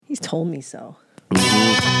told me so.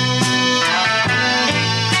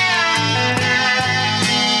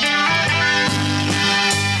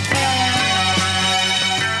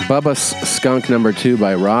 Bubba's Skunk number 2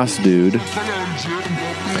 by Ross Dude.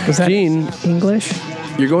 Was that Gene, English?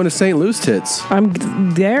 You're going to St. Louis Tits. I'm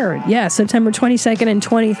there. Yeah, September 22nd and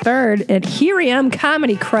 23rd at Here I Am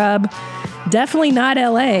Comedy Club. Definitely not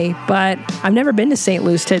LA, but I've never been to St.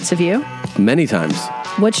 Louis Tits. Have you? Many times.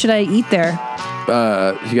 What should I eat there?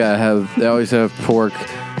 You gotta have. They always have pork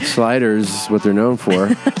sliders. What they're known for.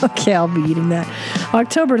 Okay, I'll be eating that.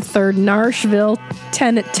 October 3rd, Nashville,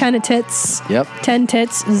 10 Tits. Yep. 10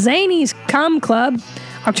 Tits. Zany's Com Club.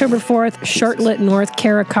 October 4th, Charlotte, North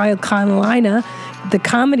Carolina, the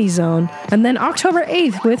Comedy Zone. And then October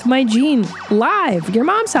 8th with my Gene live, Your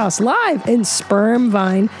Mom's House live in Sperm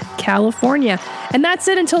Vine, California. And that's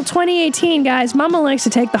it until 2018, guys. Mama likes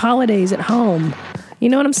to take the holidays at home. You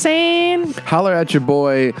know what I'm saying? Holler at your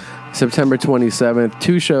boy, September 27th.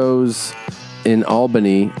 2 shows in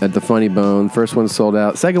Albany at the Funny Bone. First one sold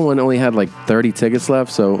out. Second one only had like 30 tickets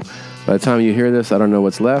left. So by the time you hear this, I don't know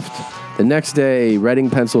what's left. The next day, Reading,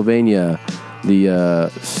 Pennsylvania,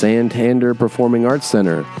 the Santander Performing Arts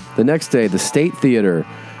Center. The next day, the State Theater,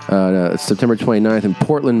 September 29th in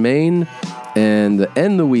Portland, Maine. And the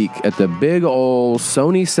end of the week at the big old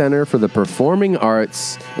Sony Center for the Performing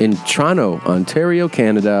Arts in Toronto, Ontario,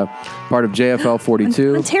 Canada, part of JFL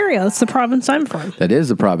 42. Ontario, that's the province I'm from. That is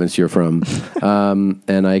the province you're from.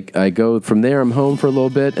 And I go from there, I'm home for a little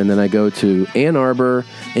bit, and then I go to Ann Arbor,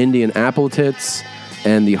 Indian Apple Tits,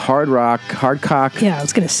 and the Hardcock Yeah, I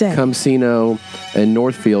was going to say. Casino in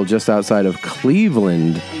Northfield, just outside of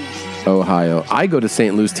Cleveland, Ohio. I go to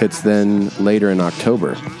St. Louis Tits then later in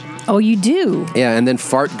October. Oh, you do? Yeah, and then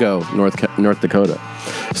Fartgo, North Dakota.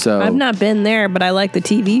 So I've not been there, but I like the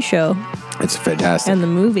TV show. It's fantastic. And the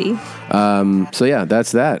movie. So yeah,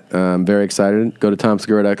 that's that. I'm very excited. Go to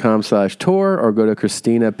tomsegura.com/tour or go to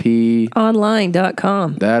ChristinaP.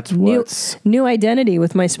 Online.com. That's new identity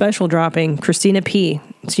with my special dropping, Christina P.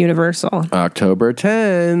 It's universal. October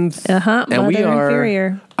 10th. And And we are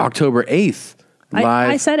Inferior. October 8th. Live.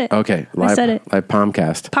 I said it. Okay. Live, I said it. Live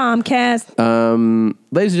Palmcast.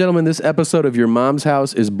 Ladies and gentlemen, this episode of Your Mom's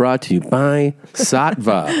House is brought to you by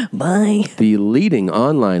Sattva. Bye. The leading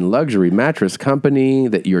online luxury mattress company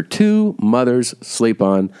that your 2 mothers sleep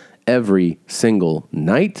on every single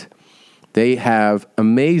night. They have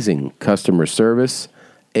amazing customer service,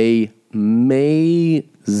 amazing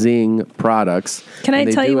products. Can I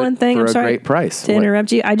tell you one thing? For I'm sorry a great price. to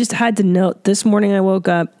interrupt you. I just had to note, this morning I woke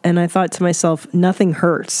up and I thought to myself, nothing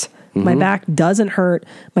hurts. My back doesn't hurt.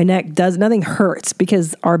 My neck does. Nothing hurts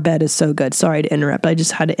because our bed is so good. Sorry to interrupt. I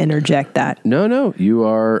just had to interject that. No,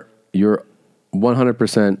 you're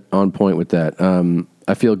 100% on point with that.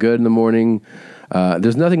 I feel good in the morning.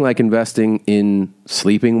 There's nothing like investing in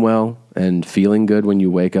sleeping well and feeling good when you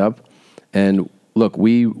wake up. And look,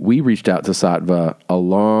 we reached out to Sattva a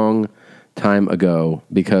long time ago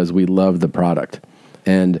because we love the product.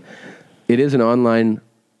 And it is an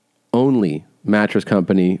online-only mattress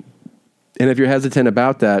company. And if you're hesitant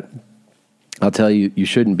about that, I'll tell you, you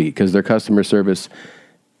shouldn't be, because their customer service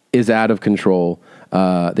is out of control.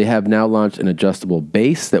 They have now launched an adjustable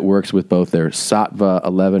base that works with both their Sattva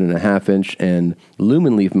 11.5-inch and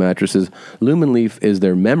Lumen Leaf mattresses. Lumen Leaf is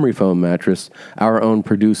their memory foam mattress. Our own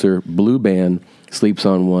producer, Blue Band, sleeps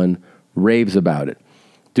on one, raves about it.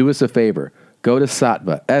 Do us a favor. Go to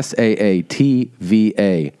Sattva,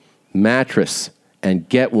 Saatva, mattress, and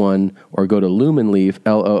get one, or go to Lumen Leaf,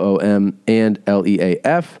 Loom and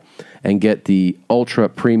Leaf, and get the ultra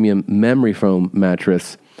premium memory foam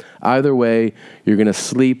mattress. Either way, you're going to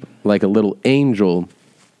sleep like a little angel,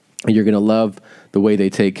 and you're going to love the way they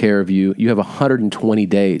take care of you. You have 120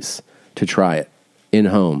 days to try it in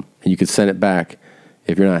home, and you can send it back.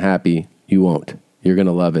 If you're not happy, you won't. You're going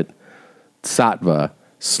to love it. Sattva,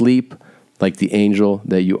 sleep like the angel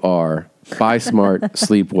that you are. Buy smart,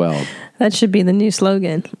 sleep well. That should be the new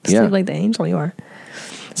slogan. Sleep like the angel you are.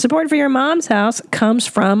 Support for Your Mom's House comes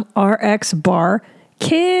from RX Bar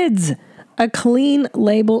Kids, a clean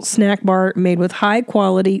label snack bar made with high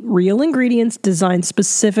quality, real ingredients designed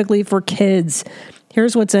specifically for kids.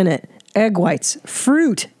 Here's what's in it. Egg whites,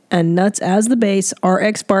 fruit, and nuts as the base.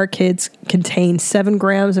 RX Bar Kids contain 7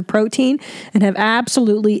 grams of protein and have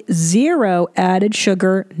absolutely 0 added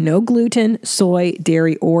sugar, no gluten, soy,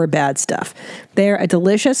 dairy, or bad stuff. They're a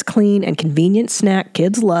delicious, clean, and convenient snack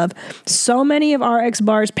kids love. So many of RX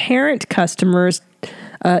Bar's parent customers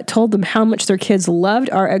told them how much their kids loved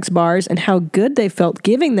RX bars and how good they felt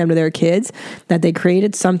giving them to their kids, that they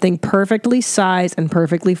created something perfectly sized and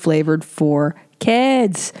perfectly flavored for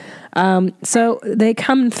Kids. So they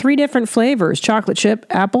come in 3 different flavors: chocolate chip,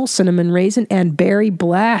 apple, cinnamon raisin, and berry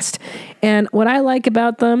blast. And what I like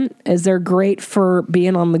about them is they're great for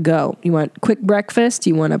being on the go. You want quick breakfast,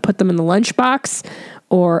 you want to put them in the lunchbox,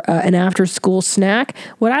 or an after-school snack.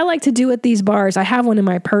 What I like to do with these bars, I have one in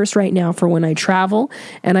my purse right now for when I travel,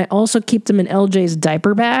 and I also keep them in LJ's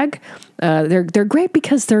diaper bag. They're great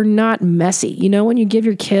because they're not messy. You know, when you give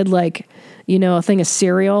your kid like, you know, a thing of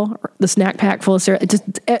cereal, the snack pack full of cereal, it's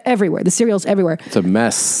just everywhere. The cereal's everywhere. It's a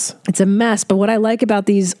mess. It's a mess. But what I like about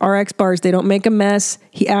these RX bars, they don't make a mess.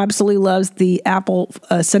 He absolutely loves the apple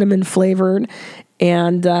cinnamon flavored.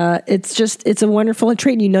 And it's a wonderful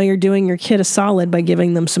treat. You know you're doing your kid a solid by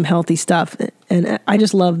giving them some healthy stuff. And I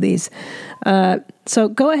just love these. So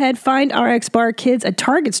go ahead, find RX Bar Kids at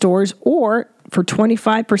Target stores, or for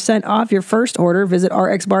 25% off your first order, visit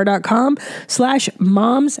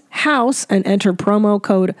rxbar.com/momshouse and enter promo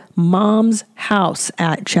code momshouse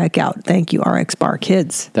at checkout. Thank you, RX Bar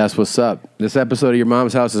Kids. That's what's up. This episode of Your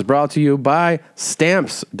Mom's House is brought to you by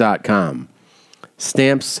Stamps.com.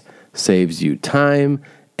 Stamps saves you time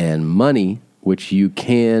and money, which you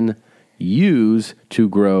can use to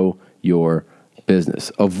grow your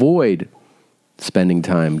business. Avoid spending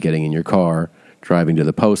time getting in your car, driving to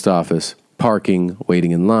the post office, parking,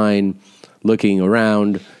 waiting in line, looking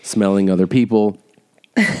around, smelling other people,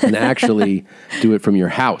 and actually do it from your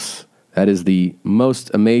house. That is the most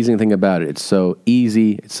amazing thing about it. It's so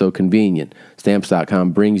easy. It's so convenient.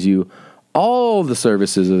 Stamps.com brings you all the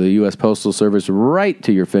services of the U.S. Postal Service right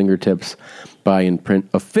to your fingertips. Buy and print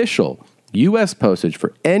official U.S. postage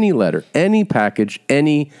for any letter, any package,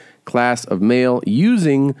 any class of mail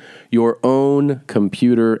using your own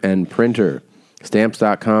computer and printer.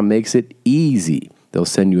 Stamps.com makes it easy. They'll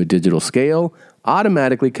send you a digital scale,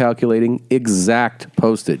 automatically calculating exact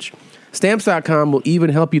postage. Stamps.com will even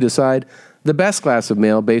help you decide the best class of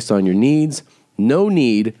mail based on your needs. No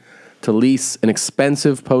need to lease an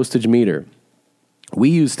expensive postage meter. We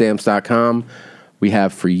use Stamps.com. We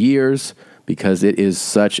have for years because it is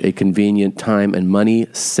such a convenient time and money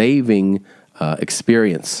saving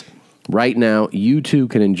experience. Right now, you too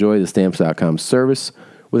can enjoy the Stamps.com service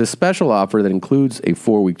with a special offer that includes a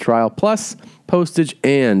 4-week trial plus postage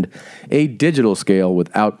and a digital scale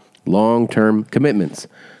without long-term commitments.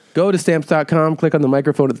 Go to Stamps.com, click on the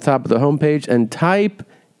microphone at the top of the homepage, and type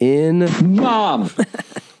in Mom.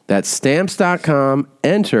 That's Stamps.com.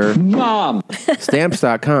 Enter Mom.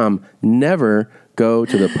 Stamps.com. Never go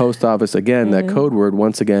to the post office again. That code word,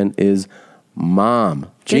 once again, is Mom.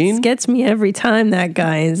 Gene? Gets me every time, that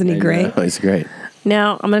guy. Isn't he great? He's great.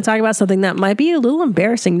 Now, I'm going to talk about something that might be a little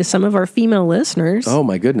embarrassing to some of our female listeners. Oh,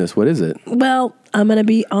 my goodness. What is it? Well, I'm going to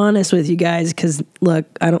be honest with you guys because, look,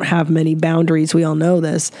 I don't have many boundaries. We all know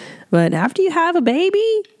this. But after you have a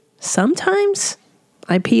baby, sometimes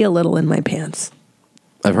I pee a little in my pants.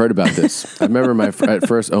 I've heard about this. I remember my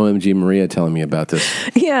first OMG Maria telling me about this.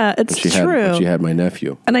 Yeah, it's true. When she had my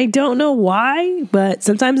nephew. And I don't know why, but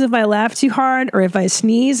sometimes if I laugh too hard or if I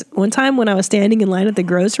sneeze, one time when I was standing in line at the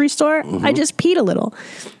grocery store, I just peed a little.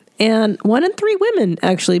 And 1 in 3 women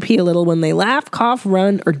actually pee a little when they laugh, cough,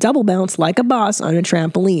 run, or double bounce like a boss on a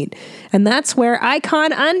trampoline. And that's where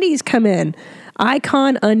Icon Undies come in.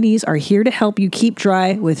 Icon Undies are here to help you keep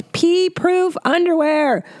dry with pee-proof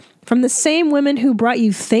underwear. From the same women who brought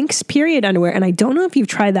you Thinx period underwear. And I don't know if you've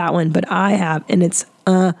tried that one, but I have, and it's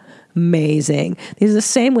amazing. These are the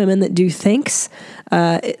same women that do Thinx.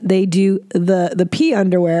 They do the pee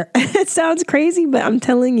underwear. It sounds crazy, but I'm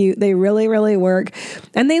telling you, they really, really work.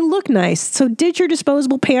 And they look nice. So ditch your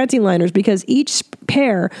disposable panty liners because each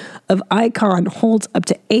pair of Icon holds up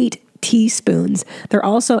to 8 teaspoons. They're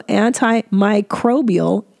also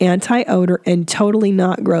antimicrobial, anti-odor, and totally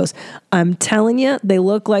not gross. I'm telling you, they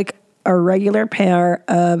look like a regular pair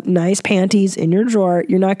of nice panties in your drawer.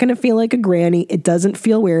 You're not going to feel like a granny. It doesn't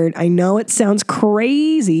feel weird. I know it sounds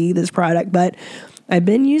crazy, this product, but I've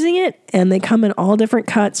been using it, and they come in all different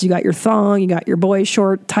cuts. You got your thong, you got your boy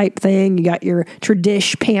short type thing, you got your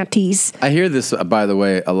tradish panties. I hear this, by the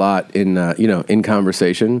way, a lot in in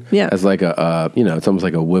conversation. Yeah. As like it's almost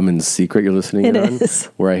like a women's secret you're listening it on. Is.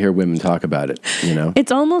 Where I hear women talk about it.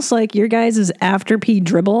 It's almost like your guys' after pee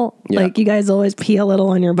dribble. Yeah. Like you guys always pee a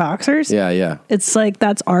little on your boxers. Yeah. It's like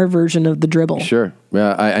that's our version of the dribble. Sure.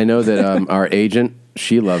 I know that our agent.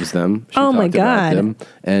 She loves them. She oh my God. Them.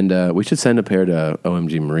 And we should send a pair to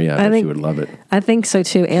OMG Maria. I think she would love it. I think so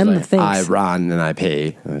too. And she's the things. I run and I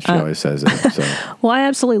pay. She always says it. So. Well, I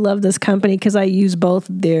absolutely love this company because I use both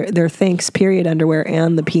their Thinx period underwear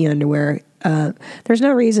and the pee underwear. there's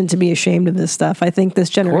no reason to be ashamed of this stuff. I think this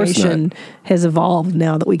generation has evolved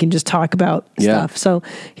now that we can just talk about stuff. So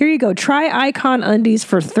here you go. Try Icon Undies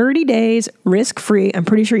for 30 days, risk-free. I'm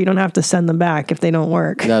pretty sure you don't have to send them back if they don't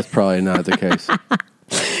work. That's probably not the case.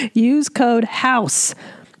 Use code HOUSE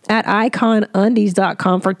at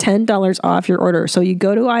iconundies.com for $10 off your order. So you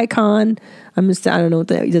go to Icon. I don't know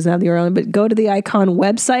what it doesn't have the URL, but go to the Icon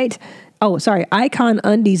website. Oh, sorry,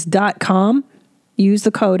 iconundies.com. Use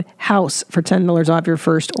the code HOUSE for $10 off your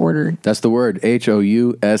first order. That's the word,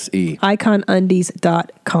 HOUSE.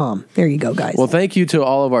 iconundies.com. There you go, guys. Well, thank you to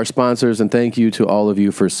all of our sponsors, and thank you to all of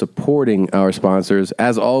you for supporting our sponsors.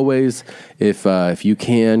 As always, if you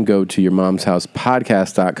can, go to your mom's house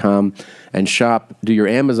podcast.com and do your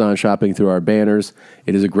Amazon shopping through our banners.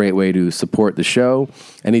 It is a great way to support the show.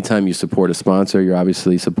 Anytime you support a sponsor, you're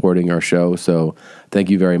obviously supporting our show. So thank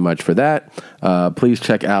you very much for that. Please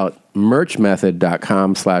check out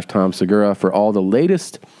merchmethod.com/Tom Segura for all the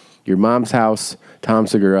latest Your Mom's House, Tom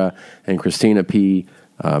Segura, and Christina P.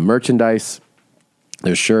 merchandise.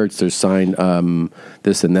 There's shirts, there's signed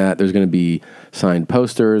this and that. There's going to be signed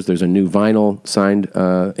posters. There's a new vinyl signed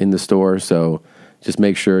in the store. So just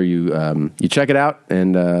make sure you check it out.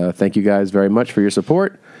 And thank you guys very much for your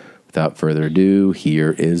support. Without further ado,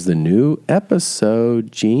 here is the new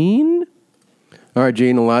episode. Gene? All right,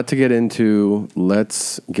 Gene, a lot to get into.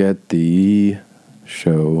 Let's get the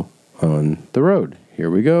show on the road. Here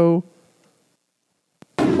we go.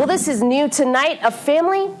 Well, this is new tonight. A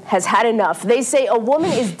family has had enough. They say a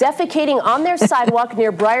woman is defecating on their sidewalk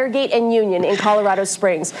near Briargate and Union in Colorado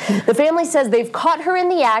Springs. The family says they've caught her in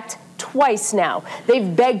the act twice now.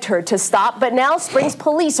 They've begged her to stop, but now Springs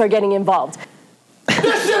police are getting involved.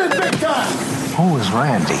 This shit is big time! Who is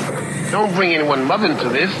Randy? Don't bring anyone mother into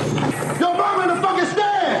this. Yo, mom in the fucking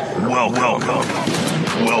stand! Welcome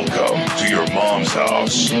to your mom's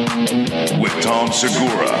house with Tom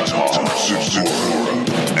Segura.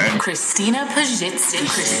 And Christina Pazsitzky.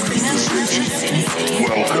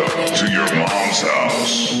 welcome to your mom's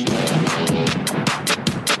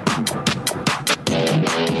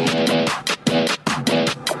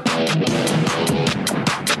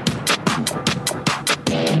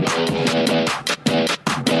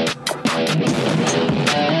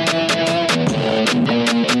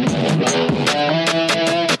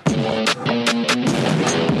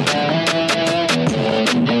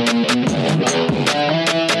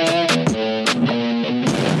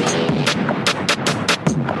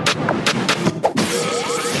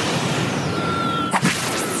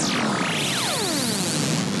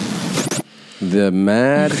The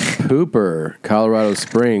Mad Pooper, Colorado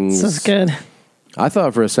Springs. This is good. I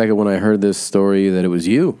thought for a second when I heard this story that it was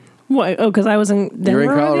you. What? Oh, because I was in Denver.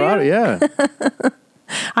 You're in Colorado, yeah.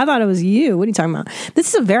 I thought it was you. What are you talking about? This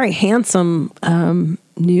is a very handsome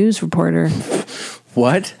news reporter.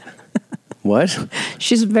 What? What?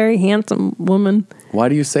 She's a very handsome woman. Why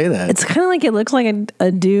do you say that? It's kind of like it looks like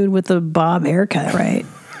a dude with a bob haircut, right?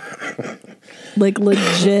 Like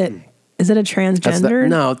legit. Is it a transgender?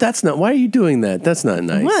 No, that's not. Why are you doing that? That's not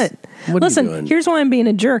nice. What? Listen, are you doing? here's why I'm being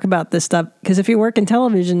a jerk about this stuff. Because if you work in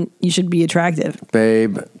television, you should be attractive.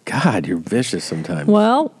 Babe, God, you're vicious sometimes.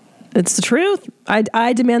 Well, it's the truth.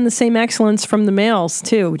 I demand the same excellence from the males,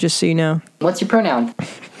 too, just so you know. What's your pronoun?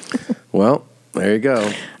 Well, there you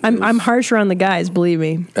go. I'm harsher on the guys, believe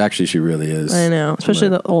me. Actually, she really is. I know. Especially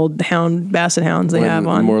the old basset hounds they have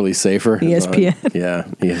on Morley Safer. ESPN. Yeah,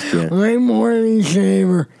 ESPN. I'm Morley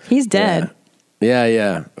Safer. He's dead.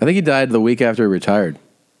 Yeah. I think he died the week after he retired.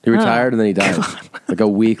 He retired and then he died. Like a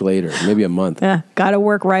week later, maybe a month. Yeah, got to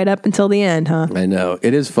work right up until the end, huh? I know.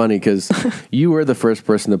 It is funny because you were the first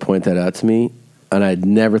person to point that out to me, and I'd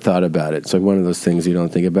never thought about it. It's like one of those things you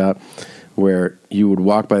don't think about, where you would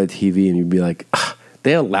walk by the TV and you'd be like,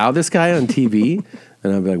 they allow this guy on TV?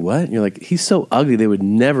 And I'd be like, what? And you're like, he's so ugly, they would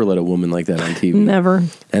never let a woman like that on TV. Never.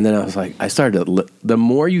 And then I was like, I started to, the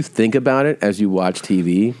more you think about it as you watch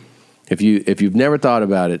TV, if you've never thought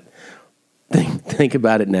about it, think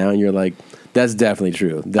about it now, and you're like, that's definitely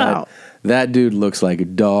true. That dude looks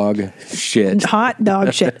like dog shit. Hot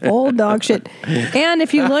dog shit. Old dog shit. And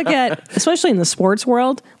if you look at, especially in the sports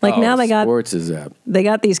world, like now they got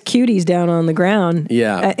these cuties down on the ground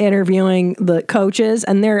interviewing the coaches,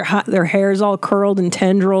 and their hair's all curled in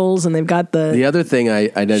tendrils, and they've got the other thing I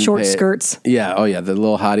didn't short skirts. Yeah, the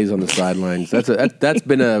little hotties on the sidelines. That's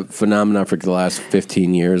been a phenomenon for the last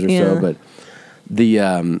 15 years or so. But the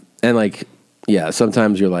and like, Yeah,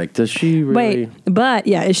 sometimes you're like, does she really? Wait, but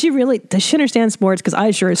yeah, does she understand sports? Because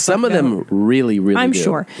I sure as Some of them really, really I'm do.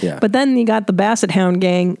 sure. Yeah. But then you got the Basset Hound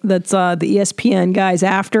gang that's the ESPN guys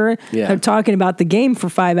after. Yeah. They're talking about the game for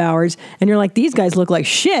 5 hours, and you're like, these guys look like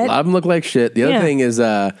shit. A lot of them look like shit. The other thing is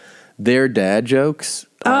their dad jokes.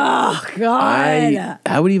 Oh, God.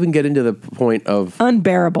 I would even get into the point of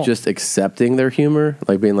unbearable. Just accepting their humor,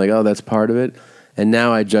 like being like, oh, that's part of it. And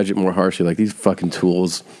now I judge it more harshly, like these fucking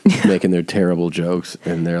tools making their terrible jokes,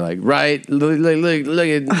 and they're like, right, look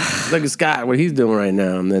at Scott, what he's doing right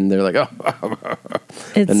now, and then they're like, oh,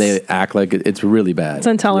 and they act like it's really bad. It's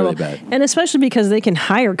intolerable, really bad. And especially because they can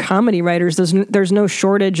hire comedy writers. There's no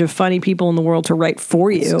shortage of funny people in the world to write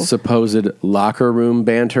for you. It's supposed locker room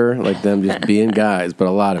banter, like them just being guys, but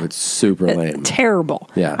a lot of it's super lame, terrible.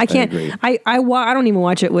 Yeah, I can't. I don't even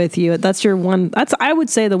watch it with you. That's your one. I would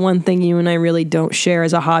say the one thing you and I really don't share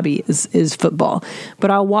as a hobby is football. But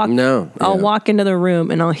I'll walk into the room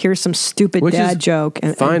and I'll hear some stupid dad joke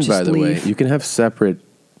and fine, and just by the leave. way. You can have separate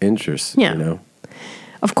interests. Yeah. You know?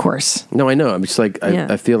 Of course. No, I know. I'm just like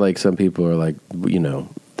I feel like some people are like,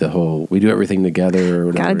 the whole we do everything together or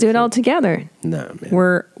whatever. Gotta do it all together. No,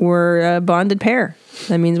 man. We're a bonded pair.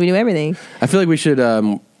 That means we do everything. I feel like we should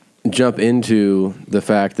jump into the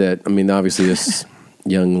fact that obviously this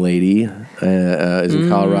young lady is in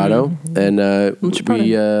Colorado, and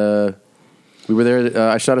we were there.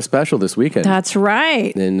 I shot a special this weekend. That's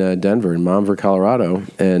right. In Denver, in Monver, Colorado,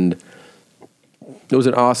 and it was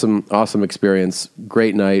an awesome experience.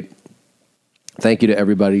 Great night. Thank you to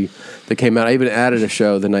everybody that came out. I even added a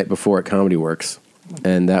show the night before at Comedy Works,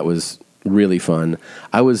 and that was really fun.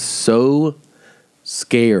 I was so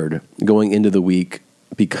scared going into the week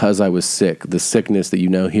because I was sick, the sickness that you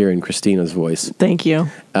now hear in Christina's voice. Thank you.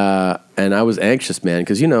 And I was anxious, man,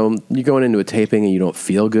 because, you're going into a taping and you don't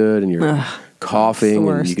feel good and you're coughing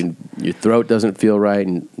and your throat doesn't feel right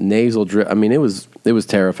and nasal drip. It was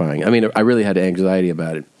terrifying. I really had anxiety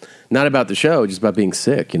about it. Not about the show, just about being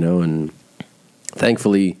sick, and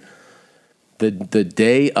thankfully the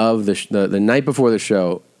day of the night before the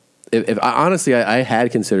show, if honestly, I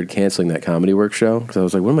had considered canceling that Comedy Works show because I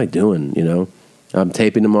was like, what am I doing, I'm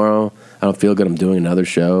taping tomorrow. I don't feel good. I'm doing another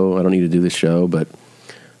show. I don't need to do this show, but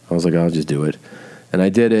I was like, I'll just do it. And I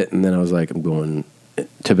did it, and then I was like, I'm going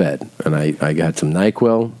to bed. And I got some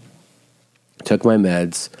NyQuil, took my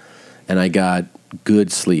meds, and I got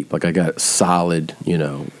good sleep. Like I got solid,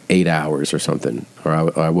 8 hours or something. Or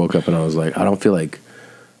I woke up and I was like, I don't feel like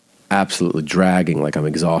absolutely dragging, like I'm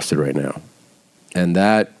exhausted right now. And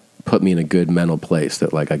that put me in a good mental place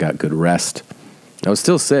that like I got good rest. I was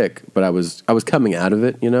still sick, but I was coming out of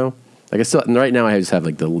it, Like I still, right now I just have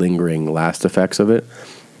like the lingering last effects of it,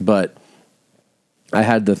 but I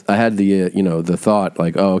had the the thought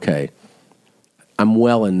like, oh, okay, I'm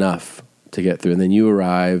well enough to get through. And then you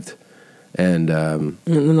arrived, and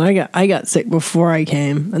then I got sick before I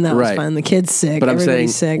came, and that was fine. The kid's sick, but I'm saying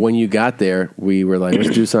sick. When you got there, we were like,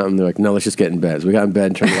 let's do something. They're like, no, let's just get in bed. So we got in bed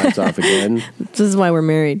and turned the lights off again. This is why we're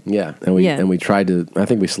married. Yeah, and we tried to. I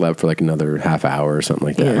think we slept for like another half hour or something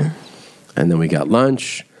like that. Yeah. And then we got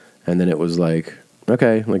lunch, and then it was like,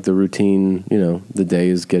 okay, like the routine, the day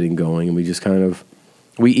is getting going, and we just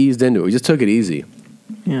we eased into it. We just took it easy.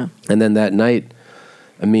 Yeah. And then that night,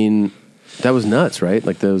 that was nuts, right?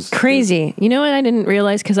 Like those crazy. You know what I didn't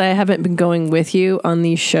realize, because I haven't been going with you on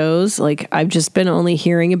these shows. Like I've just been only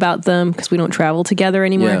hearing about them because we don't travel together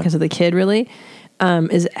anymore because of the kid. Really,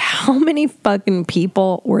 is how many fucking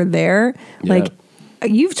people were there? Yeah. Like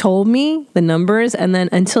you've told me the numbers, and then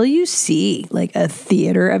until you see like a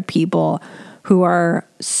theater of people who are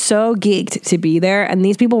so geeked to be there, and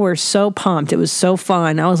these people were so pumped. It was so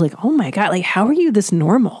fun. I was like, oh my God, like how are you this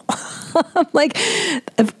normal? Like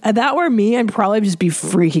if that were me, I'd probably just be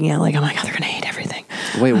freaking out. Like, oh my God, they're going to hate everything.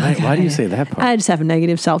 Wait, why do you say that part? I just have a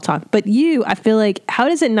negative self-talk. But you, I feel like, how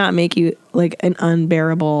does it not make you like an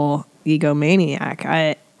unbearable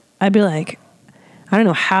egomaniac? I'd be like, I don't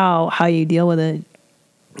know how you deal with it.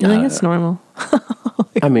 I think it's normal.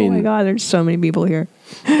 Like, oh my God, there's so many people here.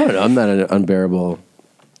 I don't know. I'm not an unbearable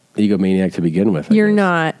egomaniac to begin with. You're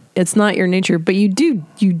not. It's not your nature, but you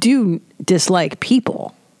do dislike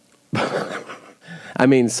people.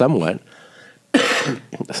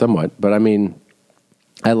 Somewhat. But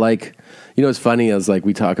I like, it's funny as like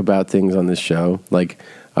we talk about things on this show. Like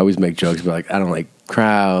I always make jokes about like, I don't like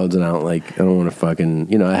crowds and I don't want to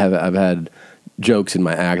fucking, I've had jokes in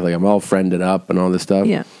my act. Like I'm all friended up and all this stuff.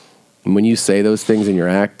 Yeah. And when you say those things in your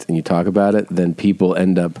act and you talk about it, then people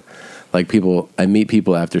end up like I meet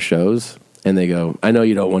people after shows and they go, I know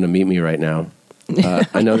you don't want to meet me right now.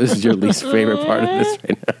 I know this is your least favorite part of this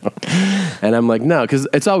right now. And I'm like, no, because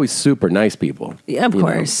it's always super nice people. Yeah, of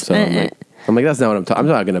course. So I'm like, that's not what I'm talking. I'm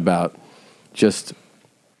talking about just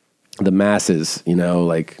the masses,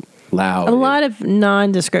 like loud. A lot of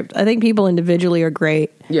nondescript. I think people individually are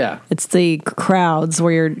great. Yeah. It's the crowds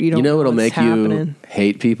where you don't You know what'll what's make happening. you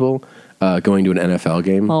hate people? Going to an NFL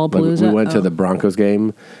game. Lollapalooza? We went to the Broncos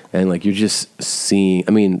game, and you're just seeing.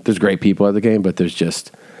 I mean, there's great people at the game, but there's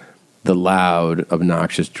just the loud,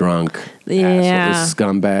 obnoxious, drunk,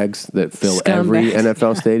 scumbags that fill every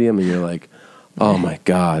NFL stadium, and you're like, oh my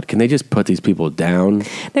God, can they just put these people down?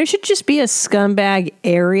 There should just be a scumbag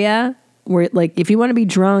area where, if you want to be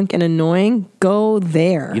drunk and annoying, go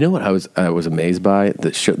there. You know what I was amazed by?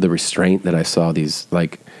 The restraint that I saw. These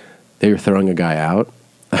they were throwing a guy out.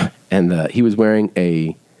 And he was wearing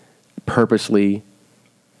a purposely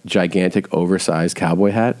gigantic, oversized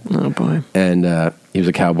cowboy hat. Oh, boy. And he was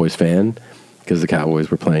a Cowboys fan because the Cowboys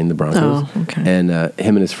were playing the Broncos. Oh, okay. And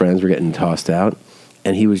him and his friends were getting tossed out.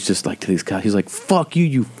 And he was just like to these guys, he's like, fuck you,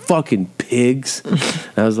 you fucking pigs.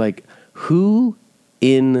 And I was like, who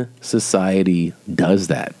in society does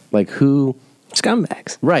that? Who...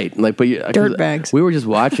 Scumbags. Right. But dirtbags. We were just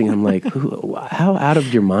watching. I'm like, how out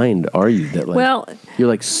of your mind are you that you're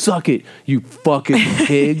like, suck it, you fucking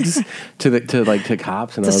pigs to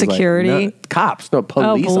cops and to security. Like, no, cops, no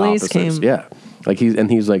police officers. Came. Yeah.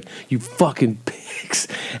 He's like, you fucking pigs,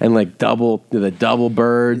 and the double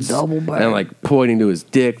birds. And pointing to his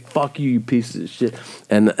dick, fuck you, you pieces of shit.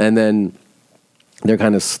 And then they're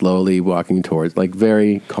kind of slowly walking towards,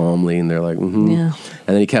 very calmly, and they're like, yeah.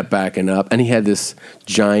 And then he kept backing up, and he had this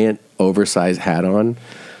giant, oversized hat on,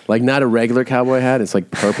 not a regular cowboy hat. It's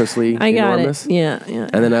purposely enormous. Yeah.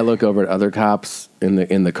 And then I look over at other cops in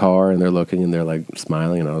the car, and they're looking, and they're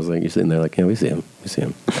smiling, and I was like, you're sitting there yeah, we see him.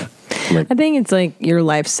 Yeah. I think it's your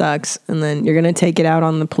life sucks, and then you're gonna take it out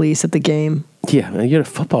on the police at the game. Yeah, man, you're at a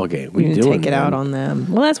football game. What are you doing? Take it out on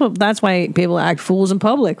them. Well, that's why people act fools in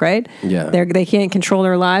public, right? Yeah, they can't control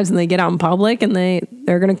their lives, and they get out in public, and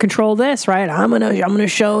they're going to control this, right? I'm gonna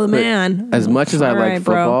show the man. As much as I like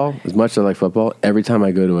football, every time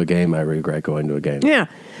I go to a game, I regret going to a game. Yeah,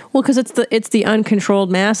 well, because it's the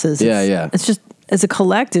uncontrolled masses. It's just as a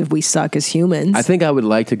collective, we suck as humans. I think I would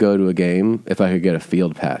like to go to a game if I could get a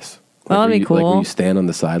field pass. That'd be cool. Where you stand on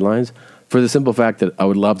the sidelines. For the simple fact that I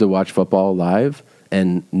would love to watch football live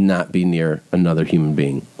and not be near another human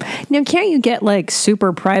being. Now, can't you get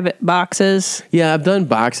super private boxes? Yeah, I've done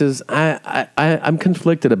boxes. I'm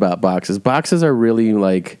conflicted about boxes. Boxes are really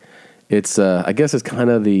it's. I guess it's kind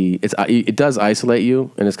of it does isolate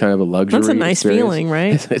you, and it's kind of a luxury. That's a nice feeling,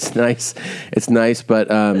 right? It's nice. It's nice, but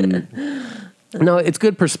no, it's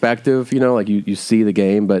good perspective. You see the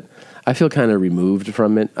game, but I feel kind of removed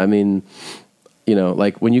from it. I mean.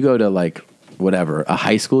 When you go to a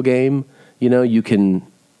high school game, you can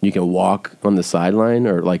walk on the sideline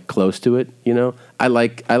or close to it. I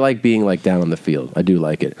like being down on the field. I do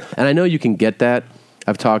like it, and I know you can get that.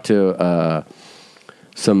 I've talked to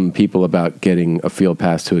some people about getting a field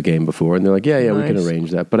pass to a game before, and they're like, yeah, nice. We can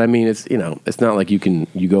arrange that. But I mean, it's it's not like you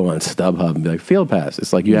go on StubHub and be like field pass.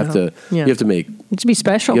 It's you have to make it to be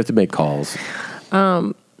special. You have to make calls.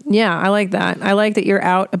 Yeah, I like that. I like that you're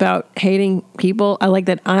out about hating people. I like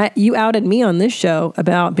that you outed me on this show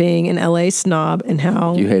about being an LA snob and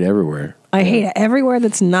how you hate everywhere. I hate it everywhere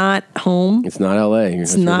that's not home. It's not LA.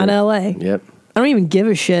 It's not LA. Yep. I don't even give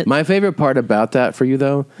a shit. My favorite part about that for you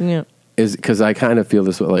though, is because I kind of feel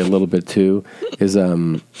this way a little bit too. Is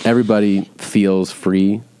everybody feels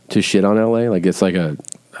free to shit on LA? It's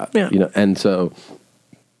and so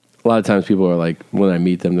a lot of times people are like, when I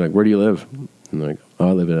meet them, they're like, "Where do you live?" And they're like, "Oh,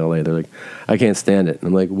 I live in LA." They're like, "I can't stand it." And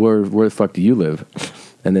I'm like, where the fuck do you live?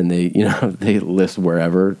 And then they list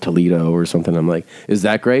wherever, Toledo or something. I'm like, "Is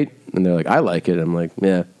that great?" And they're like, "I like it." I'm like,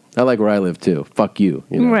 "Yeah, I like where I live too. Fuck you."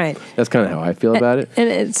 Right. That's kind of how I feel about it. And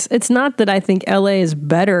it's not that I think LA is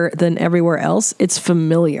better than everywhere else. It's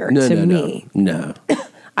familiar to me. No.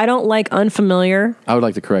 I don't like unfamiliar. I would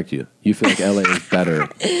like to correct you. You feel like LA is better.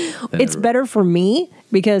 It's better for me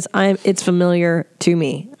because it's familiar to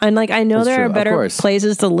me. And I know there are better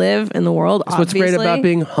places to live in the world. That's what's great about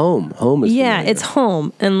being home. Home is familiar. It's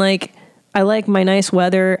home. And I like my nice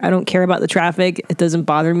weather. I don't care about the traffic. It doesn't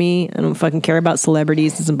bother me. I don't fucking care about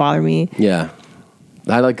celebrities. It doesn't bother me. Yeah.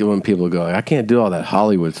 I like it when people go, "I can't do all that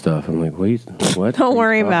Hollywood stuff." I'm like, "Wait, what?" Don't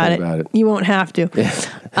worry about it. You won't have to.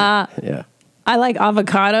 Yeah. I like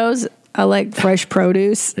avocados. I like fresh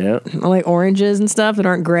produce. Yeah. I like oranges and stuff that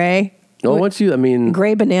aren't gray. Well,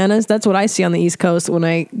 gray bananas. That's what I see on the East Coast when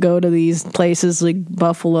I go to these places like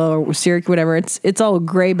Buffalo or Syracuse, whatever. It's all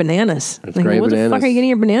gray bananas. It's like, gray where bananas. the fuck are you getting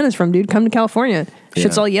your bananas from, dude? Come to California. Yeah.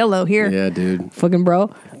 Shit's all yellow here. Yeah, dude. Fucking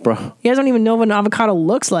bro. You guys don't even know what an avocado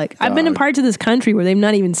looks like. I've been in parts of this country where they've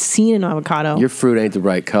not even seen an avocado. Your fruit ain't the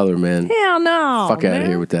right color, man. Hell no. Fuck out of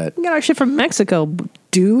here with that. We got our shit from Mexico,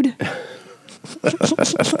 dude.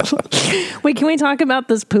 Wait, can we talk about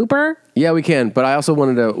this pooper? Yeah, we can. But I also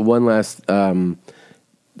wanted to one last. I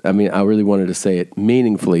really wanted to say it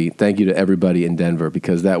meaningfully. Thank you to everybody in Denver,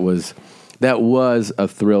 because that was a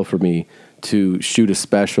thrill for me to shoot a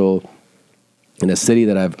special in a city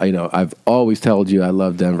that I've always told you I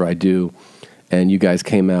love Denver. I do, and you guys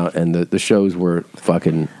came out, and the shows were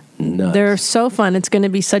fucking nuts. They're so fun. It's going to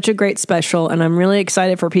be such a great special, and I'm really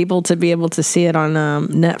excited for people to be able to see it on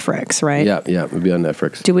Netflix, right? Yeah, it'll be on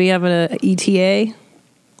Netflix. Do we have an ETA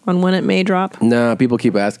on when it may drop? Nah, people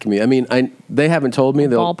keep asking me. I mean, they haven't told me.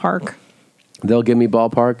 Ballpark. They'll give me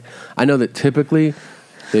ballpark. I know that typically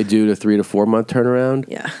they do the 3 to 4 month turnaround.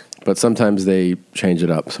 Yeah. But sometimes they change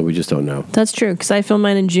it up, so we just don't know. That's true, because I filmed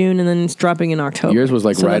mine in June, and then it's dropping in October. Yours was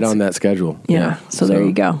right on that schedule. Yeah. So there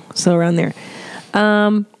you go. So around there.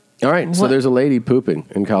 All right, so there's a lady pooping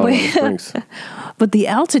in Colorado Springs. But the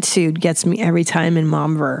altitude gets me every time in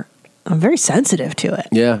Momver. I'm very sensitive to it.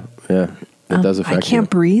 Yeah. It does affect you. I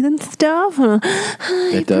can't breathe and stuff.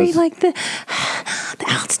 I breathe like the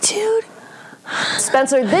altitude.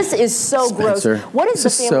 Spencer, this is so gross. What is the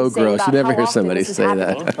family so saying gross. about You never how hear often somebody this is say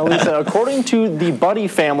happening? that. Lisa, according to the Buddy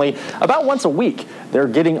family, about once a week, they're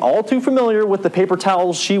getting all too familiar with the paper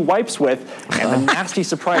towels she wipes with and the nasty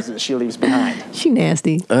surprises she leaves behind. She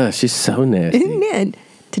nasty. She's so nasty. Man,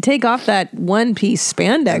 to take off that one-piece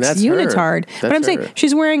spandex unitard. But I'm saying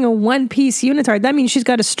she's wearing a one-piece unitard. That means she's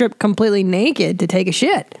got to strip completely naked to take a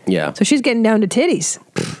shit. Yeah. So she's getting down to titties.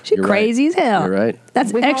 She's crazy as hell. You're right.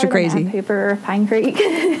 That's extra crazy. Paper Pine Creek.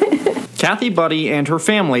 Kathy Buddy and her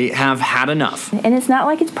family have had enough. And it's not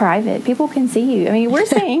like it's private. People can see you. I mean, we're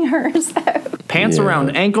seeing her. So. Pants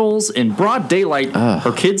around ankles in broad daylight.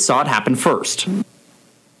 Her kids saw it happen first.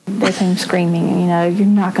 They came screaming, you're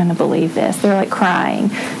not going to believe this. They're like crying.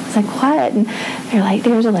 It's like, what? And they're like,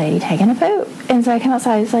 there's a lady taking a poop. And so I come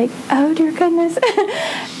outside. It's like, oh, dear goodness.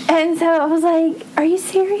 And so I was like, are you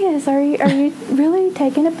serious? Are you really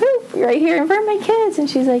taking a poop right here in front of my kids? And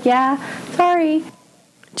she's like, yeah, sorry.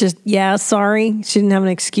 Just, yeah, sorry. She didn't have an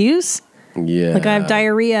excuse. Yeah. Like, I have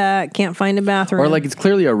diarrhea, can't find a bathroom. Or like it's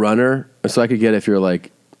clearly a runner, so I could get if you're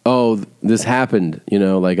like, oh, this happened,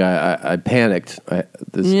 like I panicked,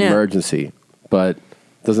 this emergency, but it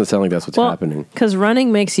doesn't sound like that's what's happening. Because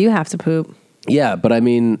running makes you have to poop. Yeah, but I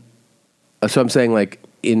mean, so I'm saying like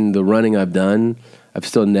in the running I've done, I've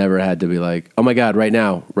still never had to be like, oh my God, right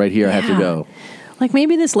now, right here, I have to go. Like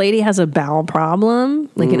maybe this lady has a bowel problem,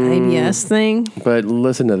 like an IBS thing. But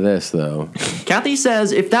listen to this though. Kathy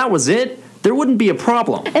says if that was it, there wouldn't be a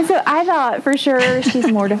problem. And so I thought for sure she's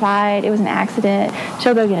mortified. It was an accident.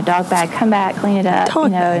 She'll go get a dog bag, come back, clean it up,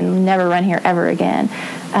 and never run here ever again.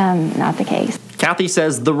 Not the case. Kathy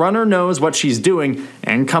says the runner knows what she's doing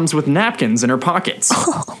and comes with napkins in her pockets.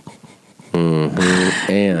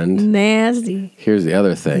 And nasty. Here's the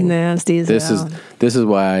other thing. Nasty as hell. This is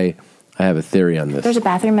why I have a theory on this. There's a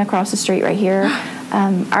bathroom across the street right here.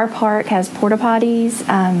 Our park has porta potties.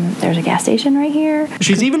 There's a gas station right here.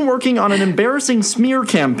 She's even working on an embarrassing smear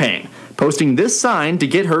campaign, posting this sign to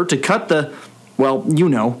get her to cut the,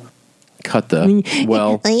 Cut the,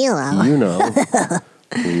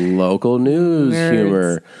 local news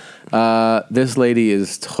humor. This lady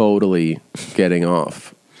is totally getting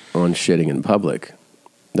off on shitting in public.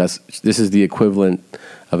 This is the equivalent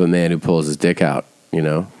of a man who pulls his dick out,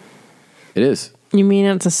 It is. You mean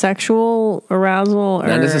it's a sexual arousal or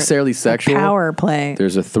not necessarily sexual power play?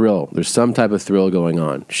 There's a thrill. There's some type of thrill going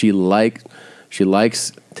on. She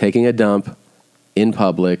likes taking a dump in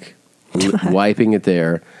public, wiping it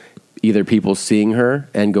there. Either people seeing her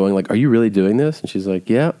and going like, "Are you really doing this?" And she's like,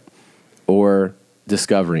 "Yeah," or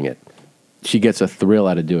discovering it. She gets a thrill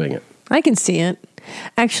out of doing it. I can see it.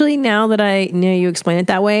 Actually, now that I know you explain it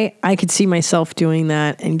that way, I could see myself doing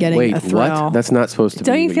that and getting a thrill. What? That's not supposed to be.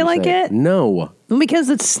 Don't you feel like it? No. Because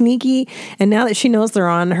it's sneaky, and now that she knows they're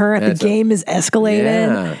on her, the game is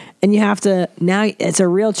escalated, and you have to, now it's a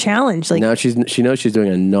real challenge. Like now she knows she's doing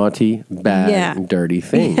a naughty, bad, dirty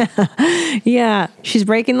thing. Yeah, she's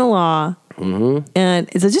breaking the law, and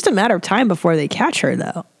it's just a matter of time before they catch her,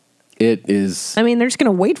 though. It is. I mean, they're just going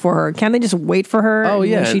to wait for her. Can't they just wait for her? Oh,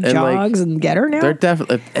 yeah. She jogs and get her now? They're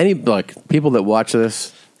definitely, people that watch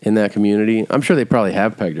this in that community, I'm sure they probably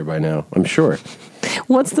have pegged her by now. I'm sure.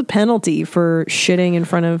 What's the penalty for shitting in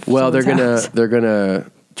front of? Well, someone's they're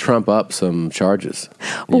gonna trump up some charges.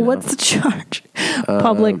 Well, what's the charge?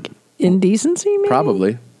 Public indecency, maybe?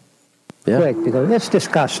 Probably. Yeah. Quick, because it's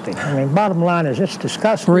disgusting. I mean, bottom line is it's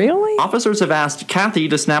disgusting. Really? Officers have asked Kathy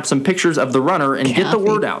to snap some pictures of the runner and get the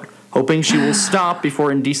word out, hoping she will stop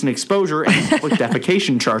before indecent exposure and public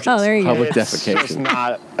defecation charges. Oh, there you go. Public It's defecation.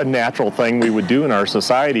 not a natural thing we would do in our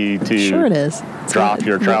society to Sure it is. drop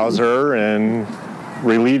your trouser and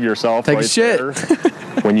relieve yourself Take a right shit. there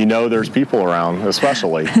when you know there's people around,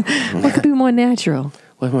 especially. What could be more natural?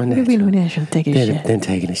 What more What could be more natural? Taking a shit. Then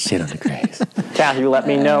taking a shit on the grass. Kathy let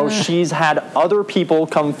me know she's had other people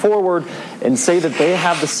come forward and say that they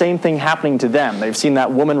have the same thing happening to them. They've seen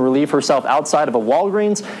that woman relieve herself outside of a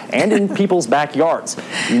Walgreens and in people's backyards.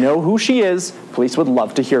 You know who she is. Police would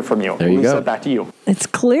love to hear from you. There you Lisa, go. back to you. It's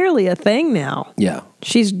clearly a thing now. Yeah.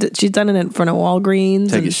 She's done it in front of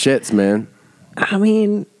Walgreens. Taking shits, man. I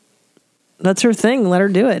mean, that's her thing. Let her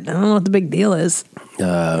do it. I don't know what the big deal is.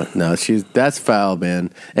 No, that's foul, man.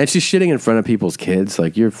 And she's shitting in front of people's kids.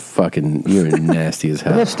 Like, you're nasty as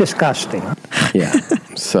hell. It's disgusting. Yeah,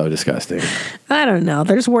 so disgusting. I don't know.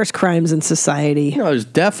 There's worse crimes in society. No, there's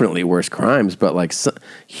definitely worse crimes, but like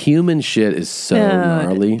human shit is so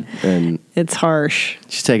gnarly, and it's harsh.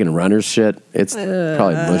 She's taking runner's shit. It's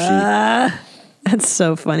probably mushy. That's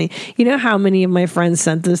so funny. You know how many of my friends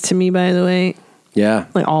sent this to me, by the way? Yeah,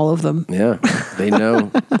 like all of them. Yeah, they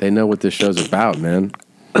know. They know what this show's about, man.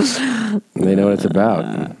 They know what it's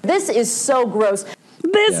about. This is so gross.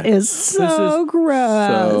 This is so gross.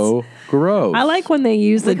 So gross. I like when they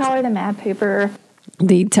use We call her the mad pooper.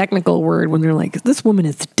 the technical word when they're like, this woman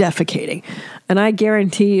is defecating. And I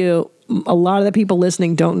guarantee you, a lot of the people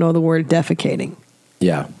listening don't know the word defecating.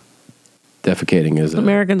 Yeah. Defecating is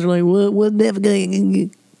Americans are like, what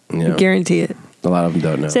defecating? Yeah. I guarantee it. A lot of them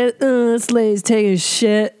don't know. Say, this lady's taking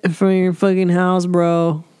shit from your fucking house,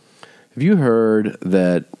 bro. Have you heard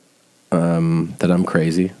that that I'm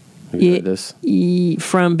crazy? Have you heard this?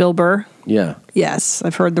 From Bill Burr? Yeah. Yes,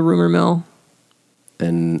 I've heard the rumor mill.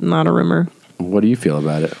 And not a rumor. What do you feel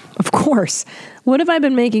about it? Of course. What have I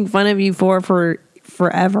been making fun of you for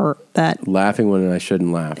forever? That laughing when I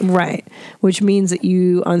shouldn't laugh. Right. Which means that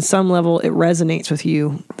you, on some level, it resonates with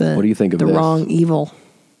you. What do you think of the this? wrong evil?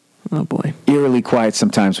 Oh boy. Eerily quiet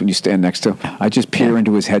sometimes when you stand next to him. I just peer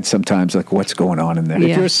into his head sometimes, like, what's going on in there? Yeah.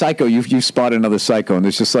 If you're a psycho, you spot another psycho, and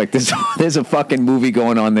there's just like, there's a fucking movie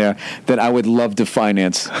going on there that I would love to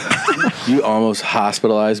finance. You almost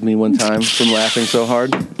hospitalized me one time from laughing so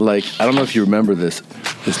hard. Like, I don't know if you remember this.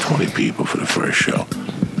 There's 20 people for the first show.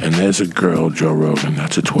 And there's a girl, Joe Rogan,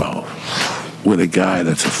 that's a 12. With a guy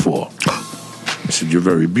that's a 4. I said, you're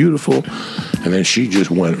very beautiful. And then she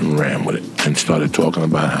just went and ran with it and started talking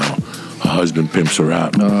about how her husband pimps her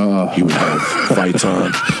out. He would have fights on.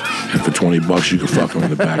 And for $20, you could fuck her in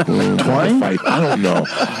the back room. 20? Fight. I don't know.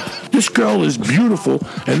 This girl is beautiful,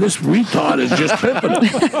 and this retard is just pimping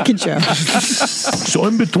her. Good job. So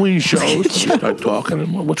in between shows, we start talking,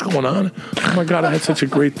 and what's going on? Oh my God, I had such a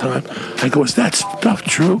great time. I go, is that stuff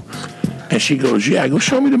true? And she goes, yeah. I go,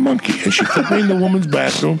 show me the monkey. And she took me in the woman's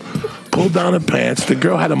bathroom, pulled down her pants. The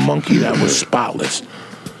girl had a monkey that was spotless.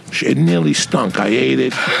 It nearly stunk. I ate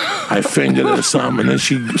it. I fingered it or something, and then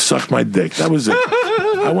she sucked my dick. That was it.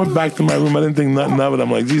 I went back to my room. I didn't think nothing of it. I'm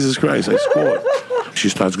like, Jesus Christ, I scored. She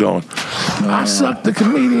starts going, I sucked the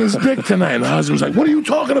comedian's dick tonight. And the husband's like, what are you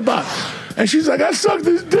talking about? And she's like, I sucked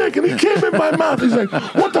his dick, and he came in my mouth. He's like,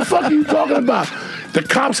 what the fuck are you talking about? The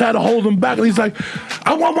cops had to hold him back, and he's like,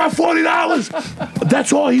 I want my $40.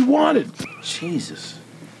 That's all he wanted. Jesus.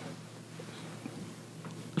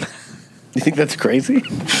 You think that's crazy?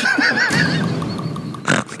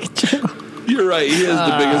 You're right. He is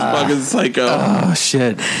the biggest fucking psycho. Oh,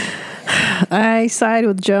 shit. I side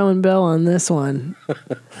with Joe and Bill on this one.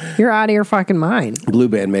 You're out of your fucking mind. Blue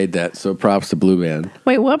Band made that, so props to Blue Band.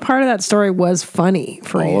 Wait, what part of that story was funny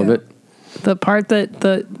for you? All of it. The part that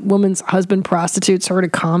the woman's husband prostitutes her to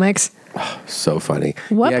comics? So funny.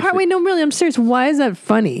 What part? Wait, no, really, I'm serious. Why is that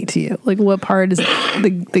funny to you? Like, what part is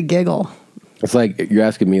the giggle? It's like you're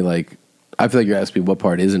asking me, like, I feel like you're asking me what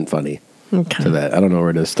part isn't funny to that. I don't know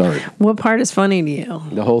where to start. What part is funny to you?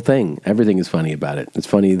 The whole thing. Everything is funny about it. It's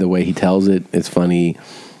funny the way he tells it. It's funny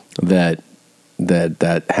that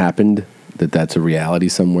happened, that's a reality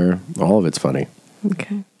somewhere. All of it's funny.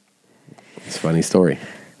 Okay. It's a funny story.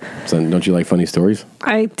 So don't you like funny stories?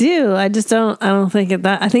 I do. I just don't. I don't think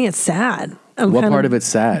I think it's sad. I'm What kind part of it's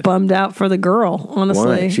sad? Bummed out for the girl. Honestly,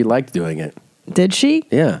 Why? She liked doing it. Did she?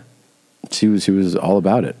 Yeah, she was all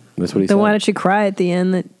about it. That's what he Then said. why did she cry at the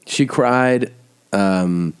end? That She cried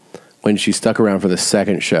when she stuck around for the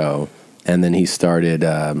second show and then he started.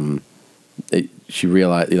 She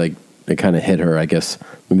realized, like, it kind of hit her. I guess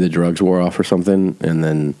maybe the drugs wore off or something, and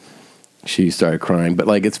then she started crying. But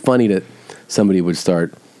like, it's funny that somebody would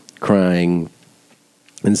start crying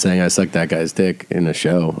and saying, "I sucked that guy's dick" in a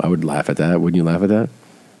show. I would laugh at that. Wouldn't you laugh at that?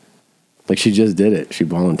 Like, she just did it. She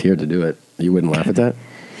volunteered to do it. You wouldn't laugh at that?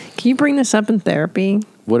 Can you bring this up in therapy?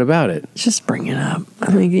 What about it? Just bring it up.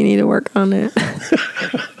 I think you need to work on it.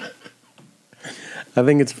 I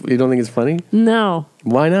think it's. You don't think it's funny? No.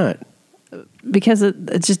 Why not? Because it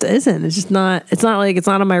just isn't. It's just not. It's not like it's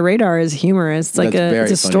not on my radar as humorous. It's like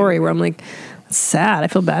it's a story where I'm like, it's sad. I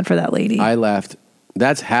feel bad for that lady. I laughed.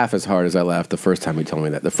 That's half as hard as I laughed the first time he told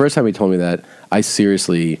me that. The first time he told me that, I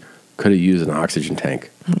seriously could have used an oxygen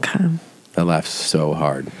tank. Okay. I laughed so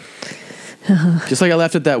hard. Just like I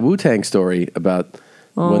laughed at that Wu-Tang story about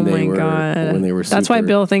when they were. That's why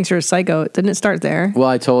Bill thinks you're a psycho. Didn't it start there? Well,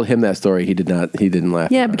 I told him that story. He didn't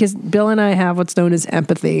laugh. Yeah, because Bill and I have what's known as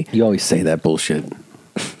empathy. You always say that bullshit.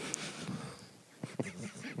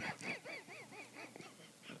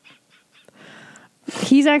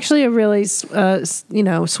 He's actually a really,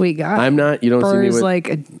 sweet guy. I'm not. You don't see me Burr's with like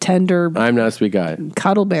a tender. I'm not a sweet guy.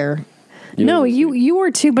 Cuddle bear. You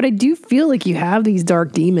are too. But I do feel like you have these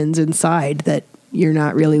dark demons inside that you're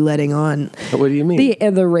not really letting on. What do you mean?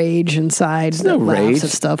 The rage inside. There's no rage at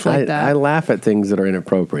stuff like that. I laugh at things that are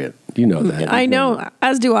inappropriate. You know that. I know.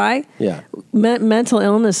 As do I. Yeah. Mental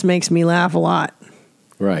illness makes me laugh a lot.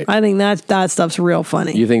 Right. I think that stuff's real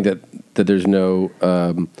funny. You think that there's no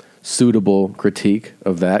suitable critique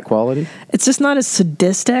of that quality? It's just not as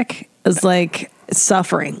sadistic as like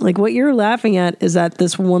suffering. Like what you're laughing at is that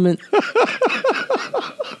this woman.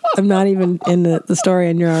 I'm not even in the story,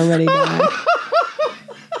 and you're already dying.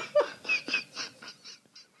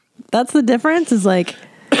 That's the difference. Is like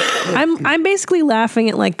I'm basically laughing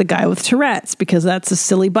at like the guy with Tourette's because that's a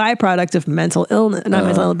silly byproduct of mental illness, not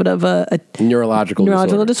mental illness, but of a neurological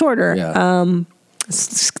disorder. Yeah.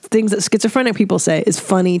 Things that schizophrenic people say is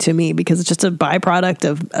funny to me because it's just a byproduct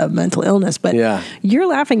of mental illness. But you're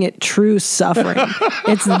laughing at true suffering.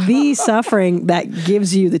 It's the suffering that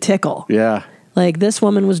gives you the tickle. Yeah. Like this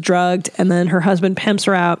woman was drugged and then her husband pimps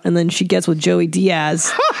her out and then she gets with Joey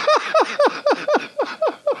Diaz.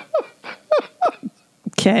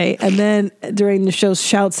 Okay, and then during the show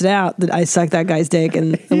shouts it out that I sucked that guy's dick,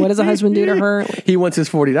 and what does the husband do to her? He wants his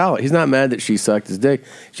 $40. He's not mad that she sucked his dick.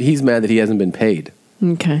 He's mad that he hasn't been paid.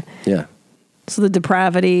 Okay. Yeah. So the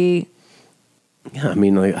depravity. Yeah, I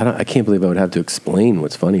mean, like I can't believe I would have to explain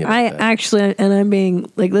what's funny about that. Actually, and I'm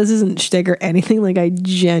being like, this isn't shtick or anything. Like I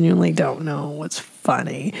genuinely don't know what's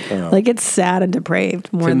funny. Oh. Like it's sad and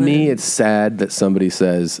depraved. More to than me, it's sad that somebody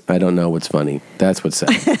says, "I don't know what's funny." That's what's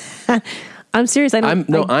sad. I'm serious. I'm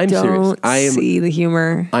serious. I am see the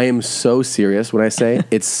humor. I am so serious when I say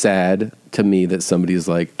it's sad to me that somebody's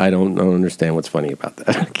like, I don't understand what's funny about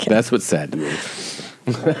that. Okay. That's what's sad to me.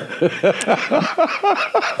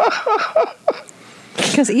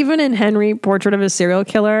 Because even in Henry, Portrait of a Serial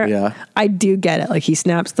Killer, I do get it. Like he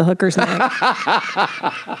snaps the hooker's neck.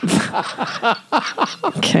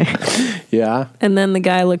 Okay. Yeah. And then the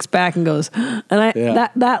guy looks back and goes, and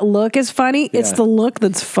that look is funny. It's the look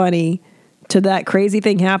that's funny to that crazy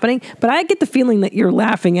thing happening. But I get the feeling that you're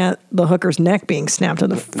laughing at the hooker's neck being snapped in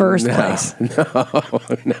the first place.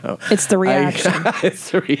 No. It's the reaction.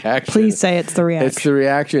 It's the reaction. Please say it's the reaction. It's the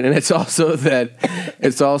reaction. And it's also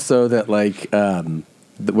that like,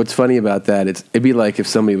 what's funny about that, it'd be like if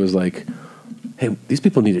somebody was like, hey, these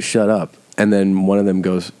people need to shut up. And then one of them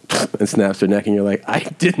goes and snaps their neck and you're like, I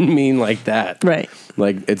didn't mean like that. Right.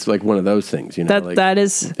 Like, it's like one of those things, you know? That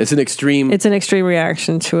is... It's an extreme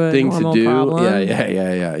reaction to a thing normal to do. problem.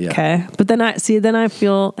 Yeah. Okay. But then I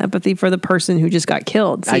feel empathy for the person who just got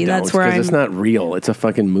killed. See, that's where it's not real. It's a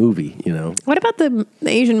fucking movie, you know? What about the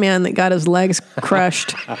Asian man that got his legs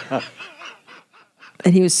crushed?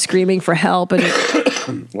 And he was screaming for help. And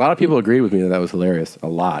a lot of people agreed with me that was hilarious. A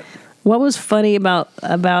lot. What was funny about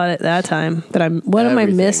it that time? What am I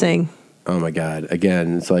missing? Oh my God.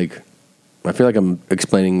 Again, it's like, I feel like I'm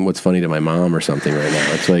explaining what's funny to my mom or something right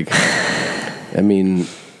now. It's like, I mean,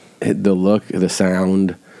 the look, the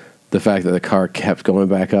sound, the fact that the car kept going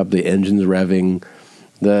back up, the engine's revving,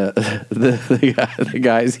 the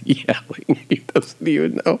guy's yelling. He doesn't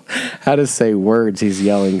even know how to say words. He's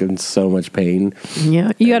yelling in so much pain.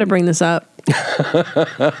 Yeah, you got to bring this up.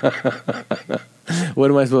 What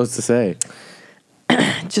am I supposed to say?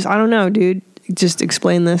 I don't know, dude. Just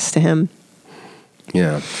explain this to him.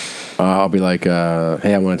 Yeah. I'll be like,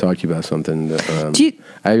 hey, I want to talk to you about something.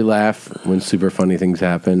 I laugh when super funny things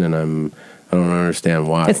happen, and I don't understand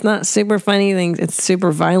why. It's not super funny things. It's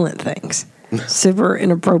super violent things. super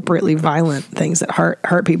inappropriately violent things that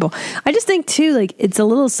hurt people. I just think too, like it's a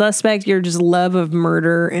little suspect your just love of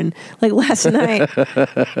murder. And like last night,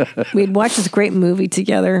 we'd watched this great movie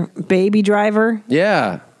together, Baby Driver.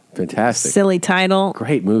 Yeah, fantastic. Silly title.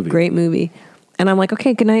 Great movie. Great movie. And I'm like,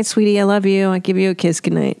 okay, good night, sweetie. I love you. I give you a kiss.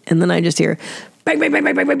 Good night. And then I just hear bang, bang, bang,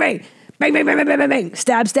 bang, bang, bang, bang. Bang, bang, bang, bang, bang, bang, bang.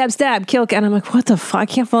 Stab, stab, stab, kill. And I'm like, what the fuck? I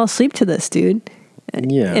can't fall asleep to this, dude.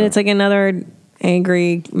 Yeah. And it's like another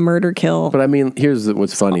angry murder kill. But I mean, here's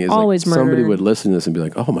what's funny is always like somebody murder. would listen to this and be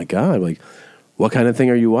like, oh my God, like, what kind of thing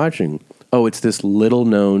are you watching? Oh, it's this little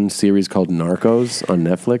known series called Narcos on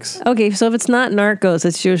Netflix. Okay, so if it's not Narcos,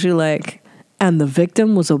 it's usually like, and the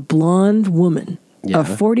victim was a blonde woman. Yeah. A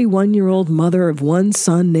 41-year-old mother of one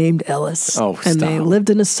son named Ellis. Oh, and they stop. lived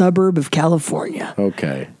in a suburb of California.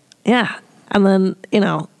 Okay. Yeah. And then, then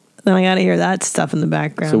I got to hear that stuff in the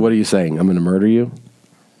background. So what are you saying? I'm going to murder you?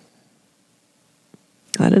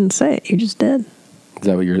 I didn't say it. You just did. Is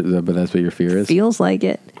that but that's what your fear is? Feels like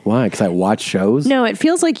it. Why? Because I watch shows? No, it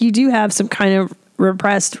feels like you do have some kind of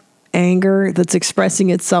repressed anger that's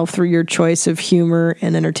expressing itself through your choice of humor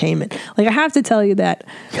and entertainment. Like, I have to tell you that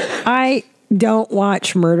I don't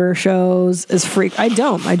watch murder shows as I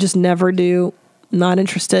don't. I just never do. Not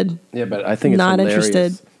interested. Yeah, but I think it's not hilarious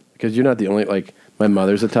interested. because you're not the only, like, my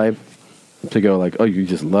mother's the type to go like, oh, you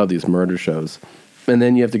just love these murder shows. And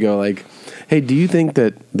then you have to go like, hey, do you think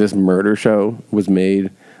that this murder show was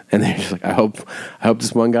made? And they're just like, I hope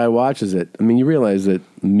this one guy watches it. I mean, you realize that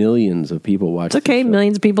millions of people watch it. It's okay.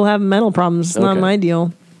 Millions of people have mental problems. It's not my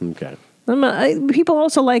deal. Okay. People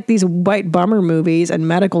also like these white bummer movies and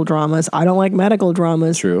medical dramas. I don't like medical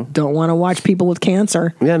dramas. True. Don't want to watch people with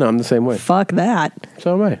cancer. Yeah, no, I'm the same way. Fuck that.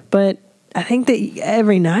 So am I. But I think that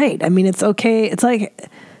every night, I mean, it's okay. It's like,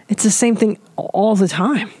 it's the same thing all the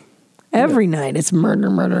time. Every night it's murder,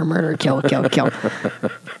 murder, murder, kill, kill, kill.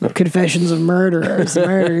 Confessions of murderers,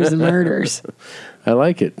 murders, and murders. I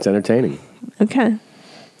like it. It's entertaining. Okay.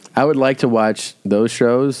 I would like to watch those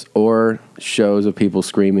shows or shows of people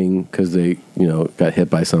screaming because they, got hit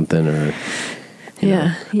by something or.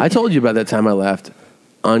 Yeah. I told you about that time I laughed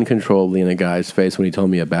uncontrollably in a guy's face when he told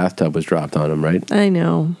me a bathtub was dropped on him, right? I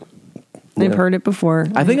know. I've heard it before.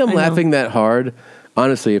 I think I'm I laughing know. that hard,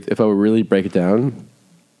 honestly, if I would really break it down,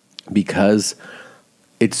 because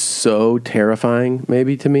it's so terrifying,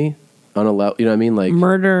 maybe, to me, on a level, you know what I mean? Like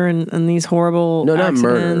murder and these horrible No, not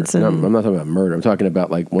murder. accidents No, and- I'm not talking about murder. I'm talking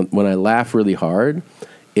about, like, when I laugh really hard,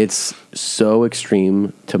 it's so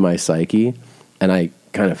extreme to my psyche, and I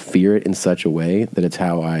kind of fear it in such a way that it's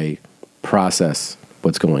how I process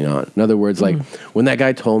what's going on. In other words, like, when that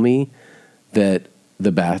guy told me that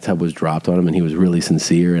the bathtub was dropped on him and he was really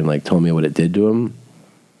sincere and, like, told me what it did to him,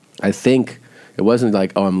 I think it wasn't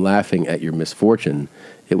like, oh, I'm laughing at your misfortune.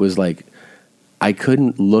 It was like I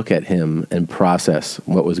couldn't look at him and process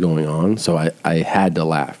what was going on, so I had to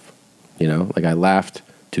laugh. Like I laughed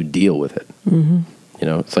to deal with it. Mm-hmm.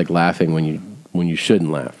 It's like laughing when you shouldn't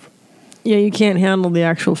laugh. Yeah, you can't handle the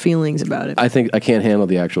actual feelings about it. I think I can't handle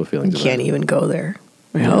the actual feelings. You can't even go there.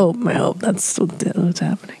 I hope that's what's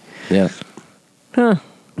happening. Yeah. Huh.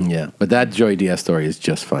 Yeah, but that Joey Diaz story is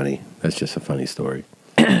just funny. That's just a funny story.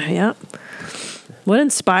 Yeah. What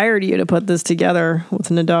inspired you to put this together with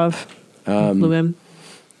Nadav?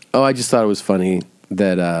 Oh, I just thought it was funny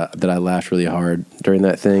that I laughed really hard during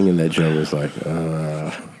that thing, and that Joe was like,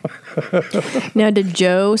 Now, did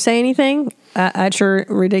Joe say anything at your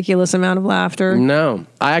ridiculous amount of laughter? No.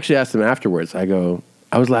 I actually asked him afterwards. I go,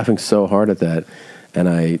 I was laughing so hard at that, and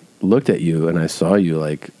I looked at you, and I saw you,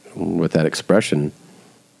 like, with that expression.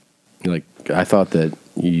 Like, I thought that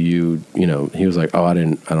he was like, oh, I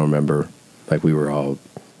don't remember. Like, we were all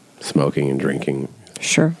smoking and drinking.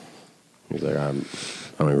 Sure. He's like, I don't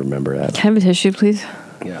even remember that. Can I have a tissue, please?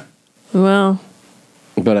 Yeah. Well.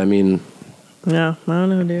 But I mean. No, I don't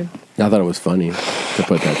know, dude. I thought it was funny to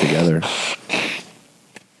put that together.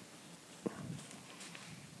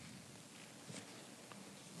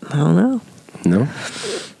 I don't know. No?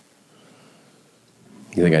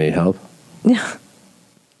 You think I need help? Yeah.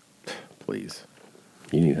 Please.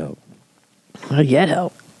 You need help. I get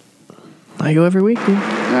help. I go every week, dude.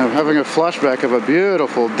 Yeah, I'm having a flashback of a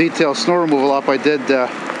beautiful detailed snow removal op I did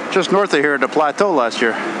just north of here at the plateau last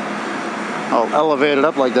year. I'll elevate it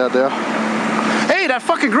up like that there. Hey, that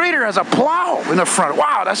fucking grader has a plow in the front.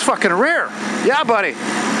 Wow, that's fucking rare. Yeah, buddy.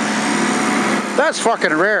 That's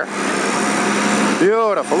fucking rare.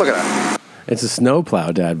 Beautiful. Look at that. It's a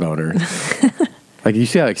snowplow, Dad Boner. Like, you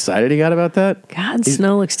see how excited he got about that? God,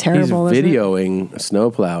 snow looks terrible. He's doesn't it? videoing a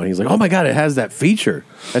snowplow, and he's like, oh my God, it has that feature.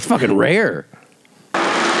 That's fucking rare. Oh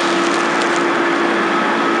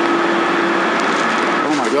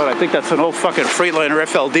my God, I think that's an old fucking Freightliner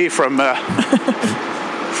FLD from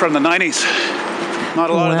the 90s. Not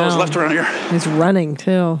a lot of those left around here. He's running,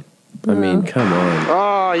 too. I mean, come on.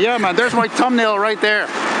 Oh, yeah, man. There's my thumbnail right there.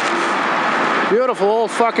 Beautiful old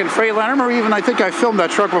fucking Freightliner. I remember even, I think I filmed that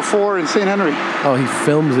truck before in St. Henry. Oh, he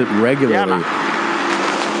films it regularly. Yeah, man.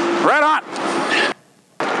 Right on.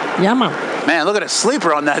 Yeah, man. Man, look at a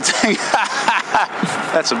sleeper on that thing.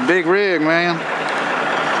 That's a big rig, man.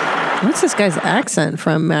 What's this guy's accent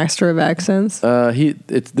from Master of Accents?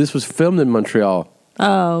 This was filmed in Montreal.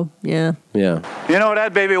 Oh, yeah. Yeah. You know,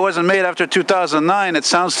 that baby wasn't made after 2009. It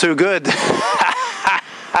sounds too good.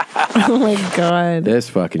 Oh, my God. This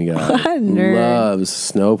fucking guy What a nerd. loves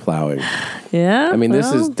snow plowing. Yeah? I mean,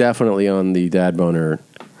 this is definitely on the dad boner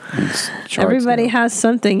charts. Everybody has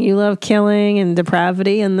something. You love killing and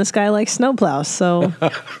depravity, and this guy likes snowplows, so...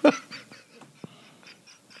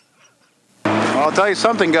 I'll tell you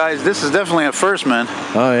something, guys. This is definitely a first, man.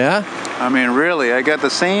 Oh, yeah? I mean, really. I got the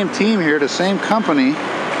same team here, the same company,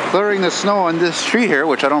 clearing the snow on this street here,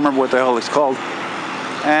 which I don't remember what the hell it's called.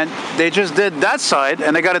 And they just did that side,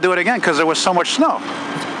 and they got to do it again because there was so much snow.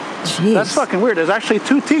 Jeez. That's fucking weird. There's actually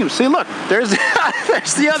two teams. See, look. There's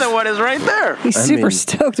the other one is right there. He's super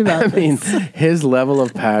stoked about this. I mean, his level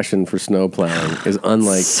of passion for snow plowing is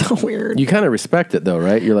unlike... So weird. You kind of respect it, though,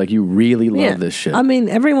 right? You're like, you really love this shit. I mean,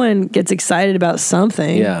 everyone gets excited about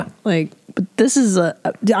something. Yeah. Like, but this is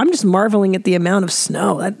I'm just marveling at the amount of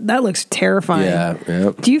snow. That looks terrifying.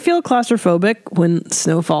 Yeah. Do you feel claustrophobic when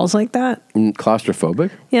snow falls like that?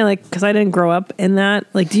 Claustrophobic? Yeah, like, because I didn't grow up in that.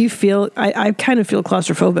 Like, do you feel, I kind of feel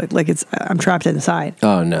claustrophobic. Like, I'm trapped inside.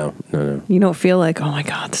 Oh, no. You don't feel like, oh my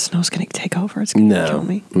God, the snow's going to take over. It's going to kill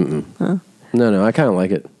me. Mm-mm. Huh? No, I kind of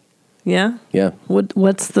like it. Yeah? Yeah.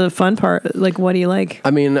 What's the fun part? Like, what do you like?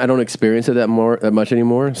 I mean, I don't experience it that much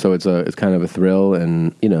anymore, so it's kind of a thrill,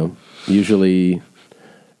 and, usually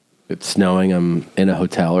it's snowing, I'm in a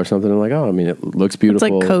hotel or something, I'm like, oh, I mean, it looks beautiful.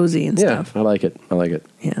 It's like cozy and stuff. I like it.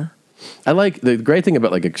 Yeah. I like, the great thing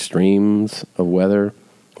about like extremes of weather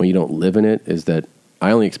when you don't live in it is that I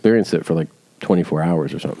only experience it for like 24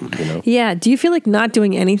 hours or something, Yeah. Do you feel like not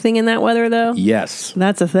doing anything in that weather, though? Yes.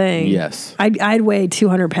 That's a thing. Yes. I'd weigh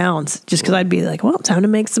 200 pounds just because I'd be like, well, time to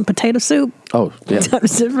make some potato soup. Oh, yeah. Time to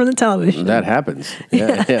sit in front of the television. That happens.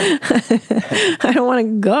 Yeah. I don't want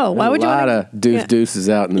to go. Why would you? A lot of deuces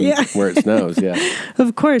out where it snows, yeah.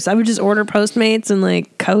 Of course. I would just order Postmates and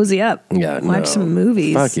like cozy up. Yeah. Watch some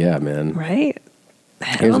movies. Fuck yeah, man. Right?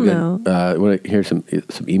 Hell no. Here's some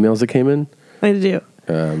emails that came in. I do.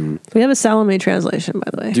 We have a Salome translation,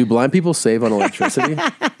 by the way. Do blind people save on electricity?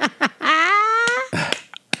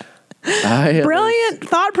 Brilliant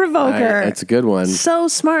thought provoker. It's a good one. So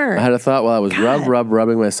smart. I had a thought while I was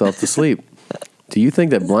rubbing myself to sleep. Do you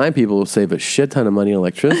think that blind people will save a shit ton of money on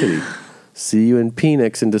electricity? See you in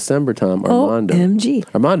Phoenix in December, Tom. Armando.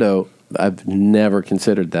 OMG. Armando, I've never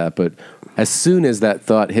considered that, but as soon as that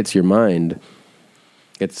thought hits your mind,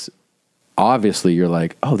 it's obviously you're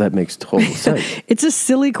like, oh, that makes total sense. It's a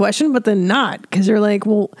silly question, but then not, because you're like,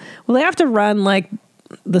 well, they have to run like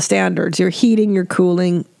the standards. Your heating, your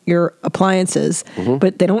cooling, your appliances,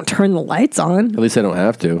 but they don't turn the lights on. At least they don't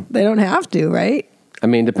have to. They don't have to, right? I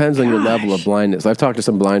mean, it depends on your level of blindness. I've talked to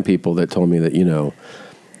some blind people that told me that,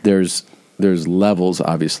 there's levels,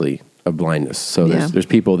 obviously, of blindness. So there's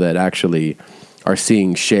people that actually are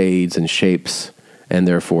seeing shades and shapes, and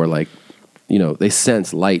therefore, like, they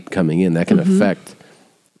sense light coming in that can affect,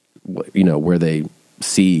 where they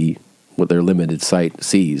see what their limited sight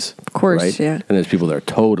sees. Of course, right? yeah. And there's people that are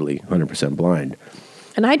totally 100% blind.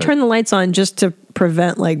 And I turn the lights on just to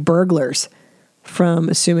prevent like burglars from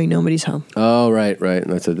assuming nobody's home. Oh, right.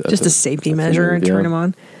 That's just a safety measure and turn them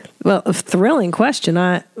on. Well, a thrilling question.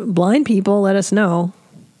 Blind people, let us know.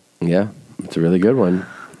 Yeah, it's a really good one.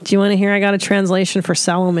 Do you want to hear? I got a translation for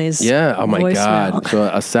Salome's. Yeah. Oh my God. So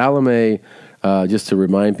a Salome, just to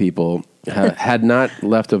remind people, had not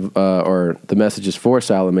left or the messages for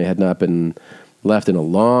Salome had not been left in a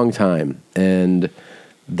long time, and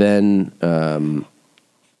then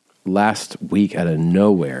last week out of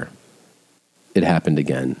nowhere, it happened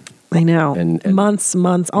again. I know. And months,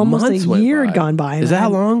 almost a year had gone by. Is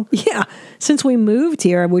that long? Yeah. Since we moved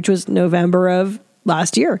here, which was November of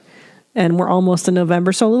last year. And we're almost in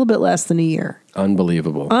November, so a little bit less than a year.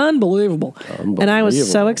 Unbelievable. And I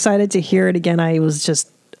was so excited to hear it again. I was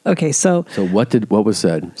just, okay, so what was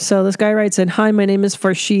said? So this guy writes in, hi, my name is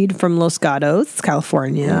Farshid from Los Gatos,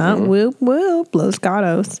 California. Whoop, whoop, Los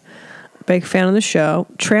Gatos. big fan of the show.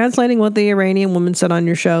 Translating what the Iranian woman said on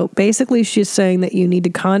your show, basically she's saying that you need to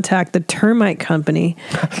contact the termite company,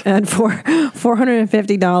 and for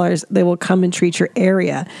 $450, they will come and treat your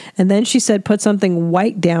area. And then she said, put something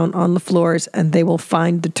white down on the floors, and they will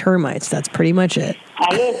find the termites. That's pretty much it.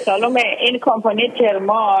 الو سلام این کمپانی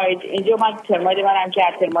ترماید اینجا من ترماید منم که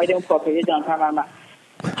ترماید اون پروپرتی دانتر من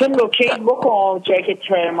تو لوکیت بکن جایی که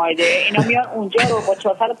ترمایده اینا میان اونجا رو با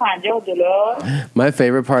 $450. My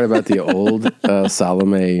favorite part about the old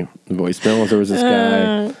Salome voicemail was there was this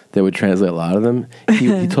guy that would translate a lot of them.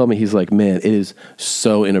 He told me, he's like, man, it is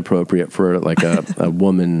so inappropriate for like a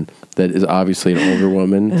woman that is obviously an older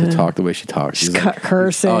woman to talk the way she talks. She's like,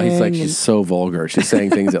 cursing. Oh, he's like, she's so vulgar. She's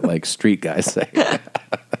saying things that like street guys say.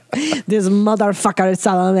 This motherfucker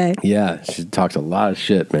Salome. Yeah, she talks a lot of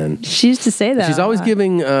shit, man. She used to say that. She's always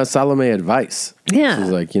giving Salome advice. Yeah. She's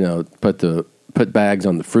like, put bags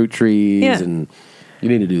on the fruit trees, and you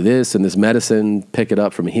need to do this and this medicine. Pick it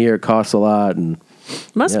up from here. It costs a lot. And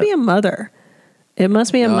must be a mother. It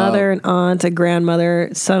must be a mother, an aunt, a grandmother,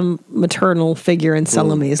 some maternal figure in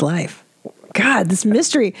Salome's life. God, this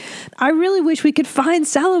mystery. I really wish we could find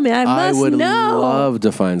Salome. I would love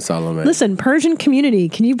to find Salome. Listen, Persian community,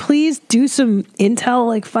 can you please do some intel?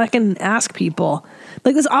 Like fucking ask people.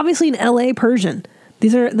 Like this, obviously an LA Persian.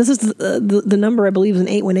 This is the number I believe is an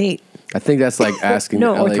 818. I think that's like asking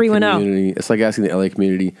No, the or LA 310. community. It's like asking the LA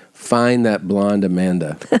community, find that blonde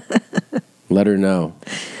Amanda. Let her know.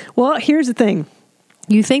 Well, here's the thing.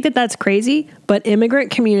 You think that that's crazy, but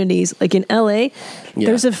immigrant communities, like in LA,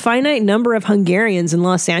 there's a finite number of Hungarians in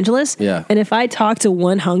Los Angeles. Yeah. And if I talk to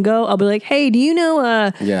one Hungo, I'll be like, hey, do you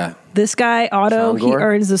know this guy, Otto? He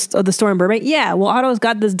owns the store in Burbank. Yeah, well, Otto's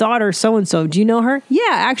got this daughter, so-and-so. Do you know her? Yeah,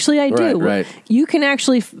 actually, I do. Right. You can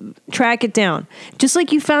actually track it down. Just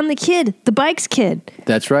like you found the kid, the bikes kid.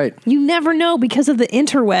 That's right. You never know because of the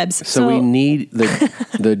interwebs. So we need the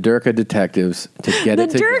Durka detectives to get it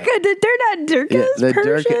together. They're not Durkas,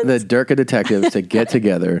 the Durka detectives to get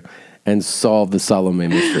together and solve the Salome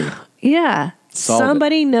mystery. Yeah.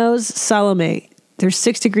 Somebody knows Salome. There's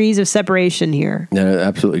 6 degrees of separation here. Yeah,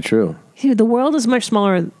 absolutely true. Dude, the world is much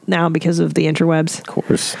smaller now because of the interwebs. Of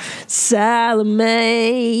course. Salome.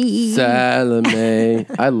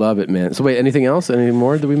 I love it, man. So wait, anything else? Anything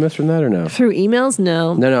more? Did we miss from that or no? Through emails?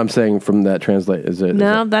 No. No, I'm saying from that translate.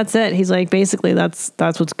 That's it. He's like, basically, that's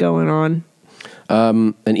what's going on.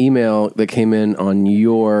 An email that came in on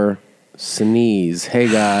your sneeze. Hey,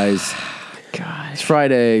 guys. God. It's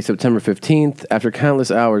Friday, September 15th. After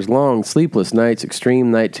countless hours, long, sleepless nights,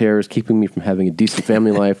 extreme night terrors keeping me from having a decent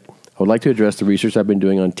family life, I would like to address the research I've been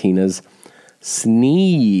doing on Tina's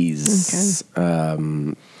sneeze.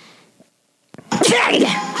 Okay.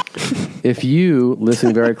 If you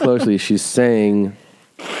listen very closely, she's saying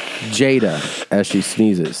Jada as she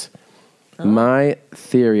sneezes. Oh. My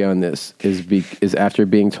theory on this is after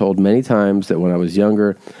being told many times that when I was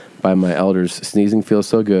younger by my elders, sneezing feels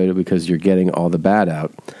so good because you're getting all the bad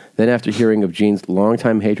out. Then after hearing of Gene's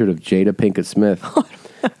longtime hatred of Jada Pinkett Smith,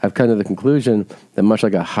 I've come to the conclusion that much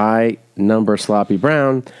like a high-number sloppy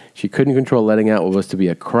Brown, she couldn't control letting out what was to be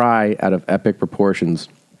a cry out of epic proportions.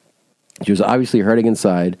 She was obviously hurting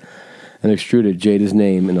inside and extruded Jada's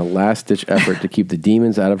name in a last-ditch effort to keep the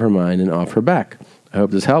demons out of her mind and off her back. I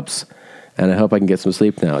hope this helps, and I hope I can get some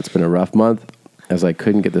sleep now. It's been a rough month, as I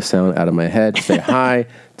couldn't get the sound out of my head. Stay high,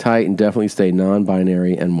 tight, and definitely stay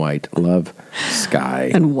non-binary and white. Love,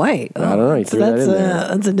 Sky. And white? I don't know. You threw that in there.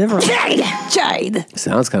 That's a different Jade.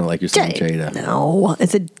 Sounds kind of like you're saying Jada. No,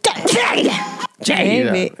 it's a Jada.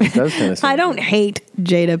 Jada. It does kind of sound I don't hate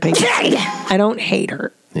Jada Pinkett. I don't hate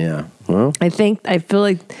her. Yeah. Well, I feel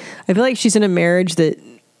like she's in a marriage that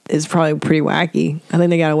is probably pretty wacky. I think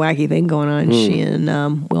they got a wacky thing going on. She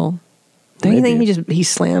and Will. Don't you think he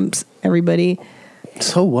slams everybody?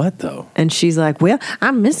 So what, though? And she's like, well,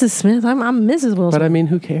 I'm Mrs. Smith. I'm Mrs. Wilson. But I mean,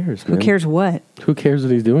 who cares, man? Who cares what? Who cares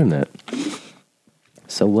that he's doing that?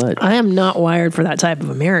 So what? I am not wired for that type of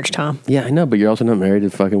a marriage, Tom. Yeah, I know, but you're also not married to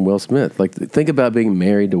fucking Will Smith. Like, think about being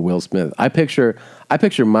married to Will Smith. I picture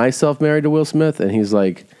myself married to Will Smith, and he's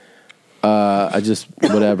like, I just,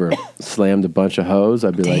 whatever, slammed a bunch of hoes.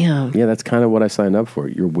 I'd be like, yeah, that's kind of what I signed up for.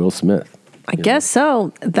 You're Will Smith. I guess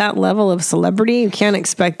so. That level of celebrity, you can't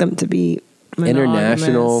expect them to be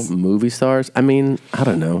international movie stars. I mean, I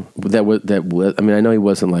don't know. I mean, I know he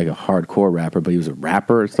wasn't like a hardcore rapper, but he was a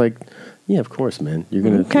rapper. It's like, yeah, of course, man. You're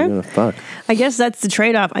gonna fuck. I guess that's the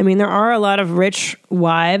trade-off. I mean, there are a lot of rich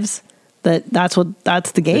wives that's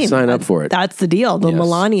the game. They sign up for it. That's the deal. The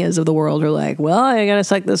Melanias of the world are like, well, I gotta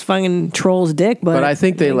suck this fucking troll's dick, but I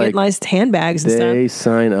think they get nice handbags and stuff. They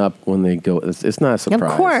sign up when they go. It's not a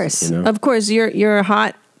surprise. Of course, you know? Of course, you're a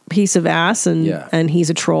hot piece of ass, and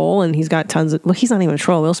he's a troll, and he's got tons of. Well, he's not even a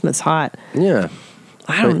troll. Will Smith's hot. Yeah.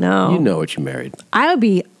 I don't know. You know what you married. I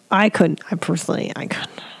couldn't. I couldn't.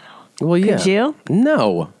 Well, yeah. Could you?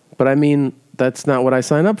 No, but I mean, that's not what I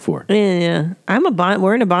signed up for. Yeah.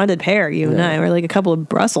 We're in a bonded pair. You and I. We're like a couple of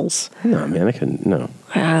Brussels. No, man, I couldn't. No.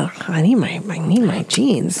 I need my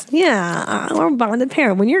jeans. Yeah, we're a bonded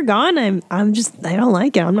pair. When you're gone, I don't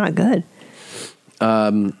like it. I'm not good.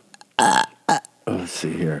 Let's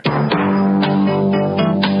see here.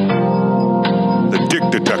 The Dick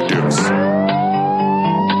Detectives.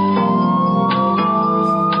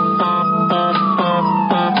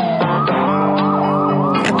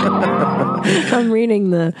 I'm reading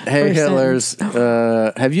the. Hey, Hitlers.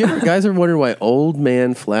 Have you guys ever wondered why old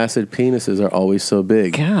man flaccid penises are always so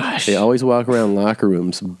big? Gosh. They always walk around locker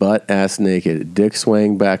rooms, butt ass naked, dick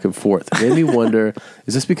swaying back and forth. It made me wonder,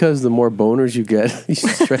 is this because the more boners you get, you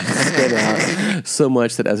stretch the skin out so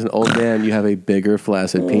much that as an old man, you have a bigger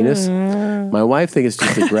flaccid penis? My wife thinks it's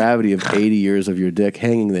just the gravity of 80 years of your dick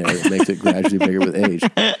hanging there that makes it gradually bigger with age.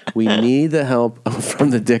 We need the help from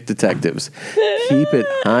the Dick Detectives. Keep it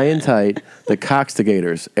high and tight. The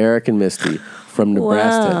Cockstigators, Eric and Misty from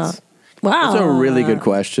Nebraska. Wow. That's a really good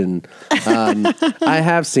question. I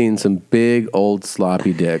have seen some big old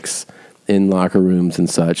sloppy dicks in locker rooms and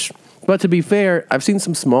such. But to be fair, I've seen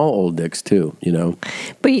some small old dicks too, you know.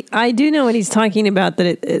 But I do know what he's talking about, that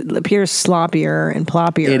it appears sloppier and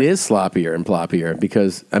ploppier. It is sloppier and ploppier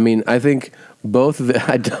because, I mean, I think both of the,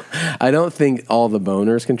 I don't think all the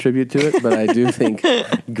boners contribute to it, but I do think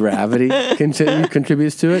gravity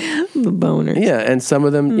contributes to it. The boners. Yeah, and some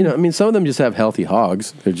of them, you know, I mean, some of them just have healthy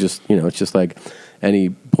hogs. They're just, you know, it's just like any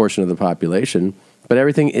portion of the population. But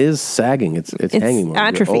everything is sagging. It's hanging when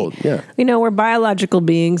atrophy. You're old. Yeah. You know, we're biological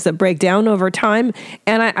beings that break down over time.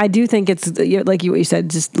 And I do think it's, like what you said,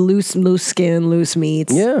 just loose skin, loose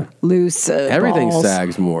meats. Yeah. Loose everything balls.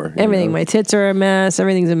 sags more. Everything. know? My tits are a mess.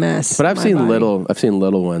 Everything's a mess. But I've seen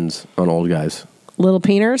little ones on old guys. Little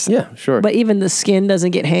peeners? Yeah, sure. But even the skin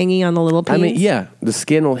doesn't get hangy on the little peens? I mean, yeah, the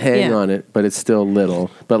skin will hang on it, but it's still little.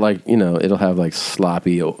 But like, you know, it'll have like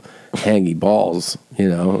sloppy, hangy balls, you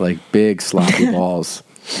know, like big sloppy balls.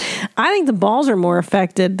 I think the balls are more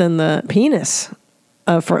affected than the penis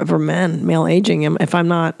for men, male aging. If I'm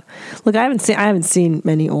not, look, I haven't seen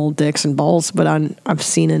many old dicks and balls, but I've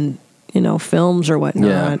seen in, you know, films or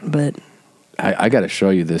whatnot. Yeah. But I got to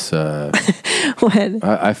show you this. What?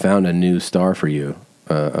 I found a new star for you.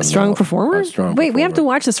 A strong performer? Wait, we have to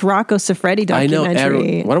watch this Rocco Siffredi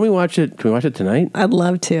documentary. I know. Why don't we watch it? Can we watch it tonight? I'd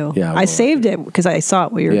love to. Yeah, I saved it because I saw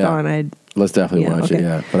it while you were gone. Let's definitely watch it.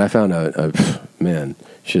 Yeah, but I found man.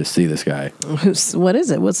 You should see this guy. What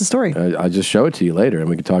is it? What's the story? I'll just show it to you later, and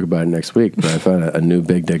we can talk about it next week. But I found a new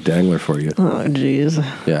big dick dangler for you. Oh, jeez.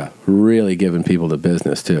 Yeah, really giving people the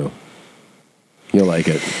business too. You'll like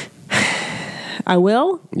it. I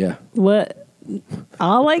will? Yeah. What?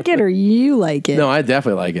 I'll like it or you like it? No, I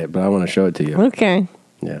definitely like it, but I want to show it to you. Okay.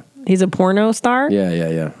 Yeah. He's a porno star?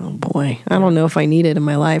 Yeah. Oh, boy. I don't know if I need it in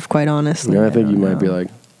my life, quite honestly. Yeah, I think you might be like,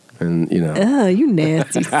 and you know. Oh, you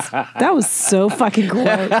nasty. That was so fucking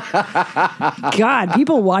gross. God,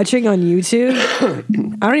 people watching on YouTube,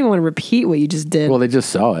 I don't even want to repeat what you just did. Well, they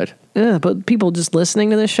just saw it. But people just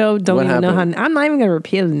listening to the show don't even know how. I'm not even going to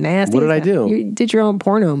repeat it. Nasty. What did I do? You did your own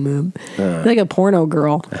porno move. You're like a porno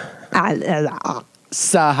girl.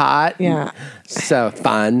 So hot. Yeah. So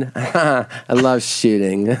fun. I love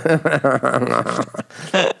shooting.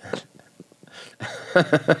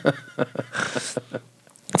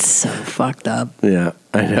 It's so fucked up. Yeah,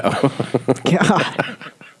 I know.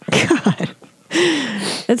 God.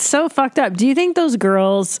 It's so fucked up. Do you think those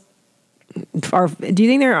girls do you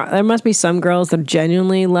think there must be some girls that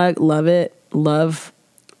genuinely love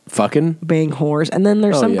fucking being whores, and then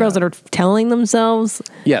there's some girls that are telling themselves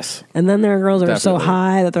yes, and then there are girls that are so Definitely.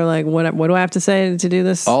 high that they're like, what do I have to say to do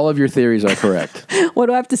this? All of your theories are correct. What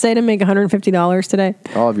do I have to say to make $150 today?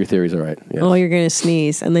 All of your theories are right. Yes. Oh, you're gonna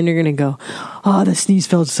sneeze, and then you're gonna go, oh, the sneeze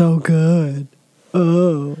felt so good.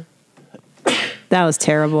 Oh, that was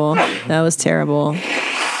terrible.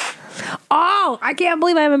 Oh, I can't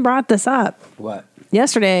believe I haven't brought this up. What?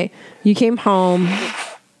 Yesterday, you came home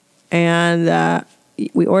and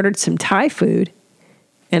we ordered some Thai food,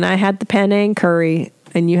 and I had the Penang curry,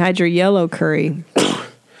 and you had your yellow curry.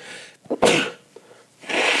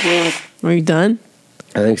 Are you done?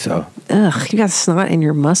 I think so. Ugh, you got snot in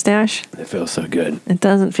your mustache? It feels so good. It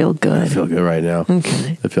doesn't feel good. I feel good right now.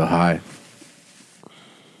 Okay. I feel high.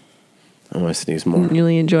 I want to sneeze more.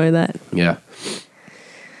 Really enjoy that. Yeah.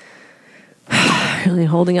 Really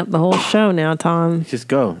holding up the whole show now, Tom. Just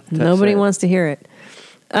go. Nobody wants to hear it.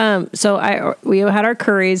 So we had our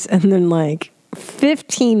curries, and then like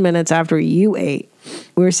 15 minutes after you ate,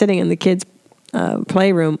 we were sitting in the kids'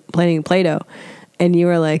 playroom playing Play-Doh, and you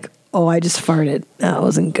were like, "Oh, I just farted. That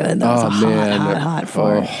wasn't good. That was hot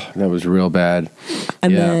fart." Oh, that was real bad.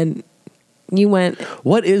 And then you went.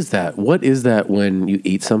 What is that? What is that when you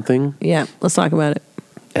eat something? Yeah, let's talk about it.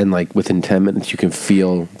 And like within 10 minutes, you can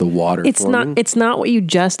feel the water. It's forming. It's not what you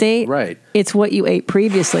just ate. Right. It's what you ate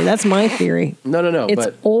previously. That's my theory. No. It's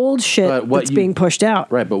old shit that's being pushed out.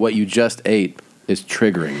 Right, but what you just ate is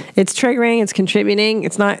triggering. It's triggering. It's contributing.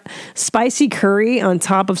 It's not spicy curry on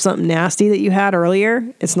top of something nasty that you had earlier.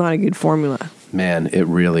 It's not a good formula. Man, it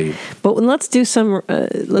really. But let's do some.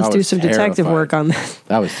 Detective work on this.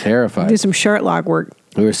 That was terrifying. Do some Sherlock work.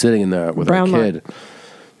 We were sitting in there with our kid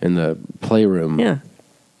in the playroom. Yeah.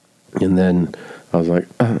 And then I was like,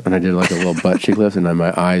 and I did like a little butt cheek lift, and then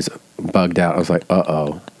my eyes bugged out. I was like,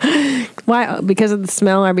 uh-oh. Why? Because of the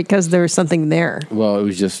smell, or because there was something there? Well, it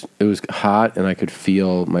was hot, and I could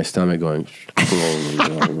feel my stomach going.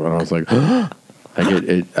 And I was like,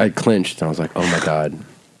 I clinched, and I was like, oh my God.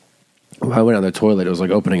 When I went on the toilet, it was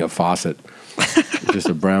like opening a faucet. Just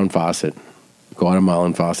a brown faucet.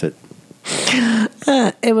 Guatemalan faucet.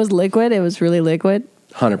 It was liquid? It was really liquid?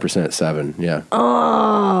 100% 7, yeah.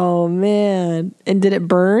 Oh, man. And did it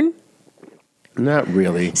burn? Not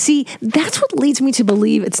really. See, that's what leads me to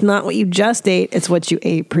believe it's not what you just ate, it's what you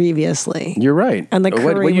ate previously. You're right. And the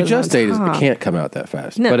curry what you was just on ate, it top. can't come out that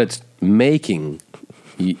fast. No. But it's making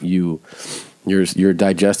your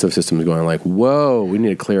digestive system is going like, whoa, we need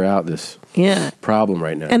to clear out this problem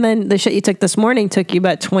right now. And then the shit you took this morning took you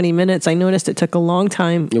about 20 minutes. I noticed it took a long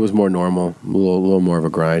time. It was more normal, a little more of a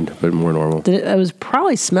grind, but more normal. It was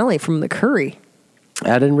probably smelly from the curry.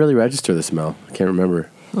 I didn't really register the smell. I can't remember.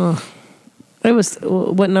 Oh. It was,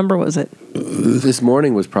 what number was it? This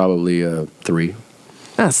morning was probably 3.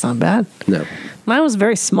 That's not bad. No. Mine was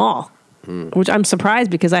very small, which I'm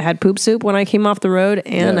surprised because I had poop soup when I came off the road,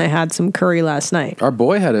 and I had some curry last night. Our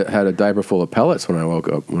boy had a diaper full of pellets when I woke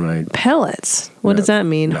up. Pellets? What does that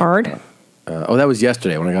mean? Hard? That was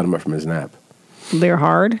yesterday when I got him up from his nap. They're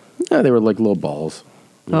hard? Yeah, they were like little balls.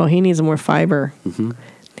 Oh, he needs more fiber. Mm-hmm.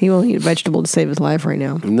 He will eat a vegetable to save his life right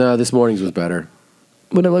now. No, this morning's was better.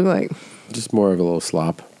 What'd it look like? Just more of a little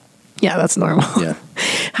slop. Yeah, that's normal. Yeah.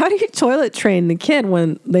 How do you toilet train the kid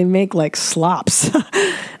when they make like slops?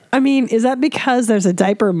 I mean, is that because there's a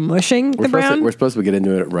diaper mushing the brown? We're supposed to get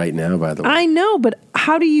into it right now, by the way. I know, but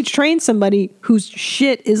how do you train somebody whose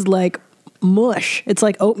shit is like mush? It's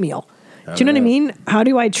like oatmeal. Do you know what I mean? How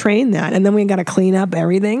do I train that? And then we got to clean up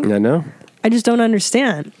everything? I know. I just don't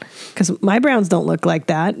understand. Because my browns don't look like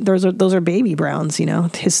that. Those are baby browns, you know.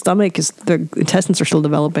 His stomach the intestines are still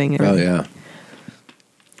developing. Oh, yeah.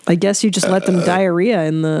 I guess you just let them diarrhea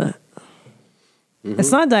in the... Mm-hmm.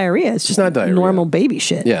 It's not diarrhea. It's just not diarrhea. Normal baby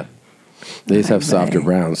shit. Yeah. They just have softer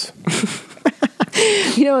browns.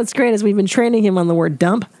 You know what's great is we've been training him on the word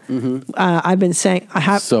dump. Mm-hmm. I've been saying...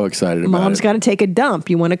 So excited about it. Mom's got to take a dump.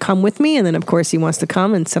 You want to come with me? And then, of course, he wants to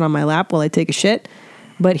come and sit on my lap while I take a shit.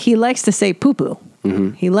 But he likes to say poo-poo.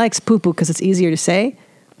 Mm-hmm. He likes poo-poo because it's easier to say.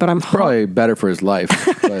 But it's probably better for his life,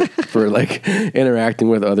 but for like interacting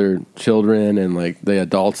with other children and like the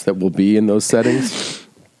adults that will be in those settings,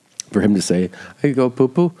 for him to say, "I go poo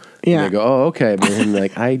poo," and they go, "Oh, okay," but him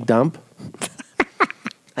like, "I dump,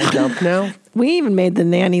 I dump now." We even made the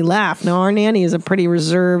nanny laugh. Now our nanny is a pretty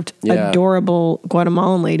reserved, adorable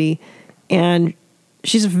Guatemalan lady, and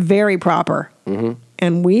she's very proper. Mm-hmm.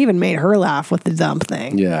 And we even made her laugh with the dump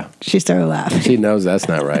thing. Yeah, she started laughing. She knows that's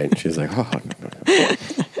not right. She's like, "Oh."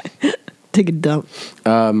 Take a dump.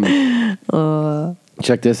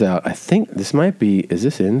 Check this out. I think this might be. Is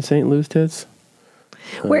this in St. Louis, Tits?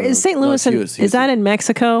 Where is St. Louis? Is that in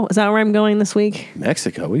Mexico? Is that where I'm going this week?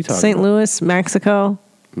 Mexico? What are you talking St. about? Louis, Mexico.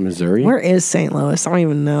 Missouri? Where is St. Louis? I don't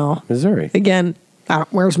even know. Missouri. Again,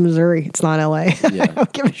 where's Missouri? It's not L.A. Yeah. I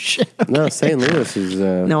don't give a shit. Okay. No, St. Louis is...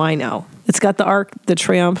 No, I know. It's got the Arc de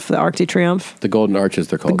Triomphe, the Arc de Triomphe. The Golden Arches,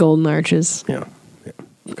 they're called. The Golden Arches. Yeah.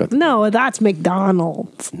 No, that's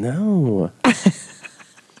McDonald's. No.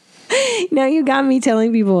 Now you got me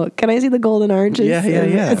telling people, can I see the Golden Arches? Yeah.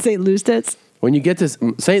 At St. Louis Tits? When you get to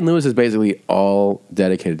St. Louis is basically all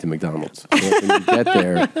dedicated to McDonald's. When you get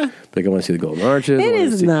there, like I want to see the Golden Arches. It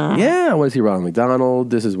is not. Yeah, I want to see Ronald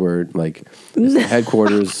McDonald. This is where like it's the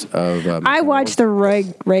headquarters of. I watched the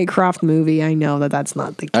Ray Croft movie. I know that's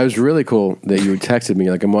not the case. I was really cool that you texted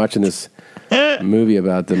me. Like I'm watching this movie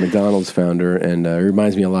about the McDonald's founder, and it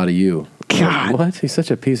reminds me a lot of you. God, like, what? He's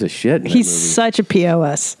such a piece of shit. He's such a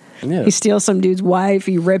POS. Yeah. He steals some dude's wife.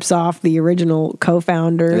 He rips off the original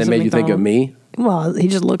co-founders. And it made you think of me? Well, he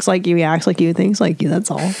just looks like you. He acts like you. He thinks like you. That's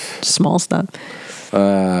all. Small stuff.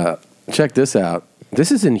 Check this out.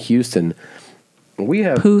 This is in Houston. We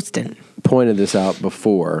have pointed this out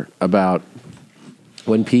before about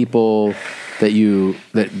when people that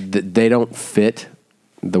they don't fit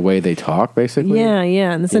the way they talk, basically. Yeah.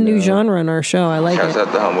 And it's a new genre in our show. I like it. Shouts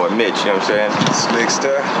out to homeboy Mitch, you know what I'm saying? Slick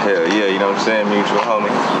stuff. Hell yeah, you know what I'm saying? Mutual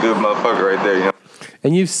homie. Good motherfucker right there, you know.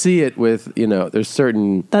 And you see it with, there's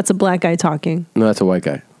certain... That's a black guy talking. No, that's a white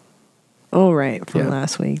guy. Oh, right. From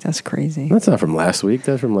last week. That's crazy. That's not from last week.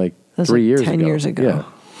 That's from like That's 3 like years 10 ago. years ago. Yeah.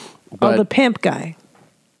 But the pimp guy.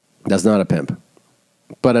 That's not a pimp.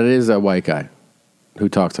 But it is a white guy who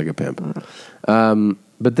talks like a pimp.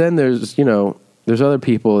 But then there's, there's other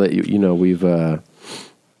people that, we've...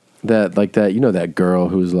 that girl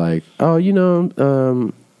who's like, oh,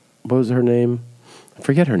 what was her name? I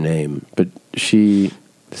forget her name, but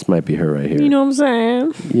this might be her right here. You know what I'm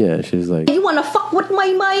saying? Yeah, she's like... You want to fuck with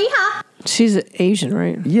my money, huh? She's Asian,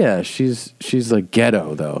 right? Yeah, she's like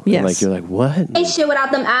ghetto, though. Yes. And like, you're like, what? Ain't shit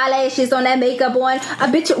without them eyelashes on that makeup on. A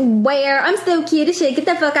bitch wear. I'm still cute as shit. Get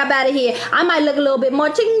the fuck up out of here. I might look a little bit more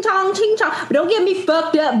ching chong, but don't get me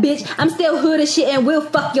fucked up, bitch. I'm still hood as shit and we'll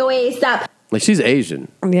fuck your ass up. Like, she's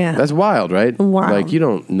Asian. Yeah. That's wild, right? Wow. Like, you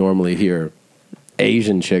don't normally hear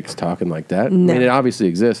Asian chicks talking like that. No. I mean, it obviously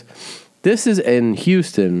exists. This is in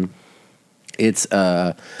Houston. It's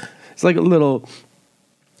like a little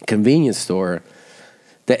convenience store.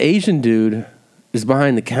 The Asian dude is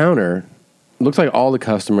behind the counter. Looks like all the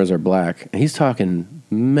customers are black. And he's talking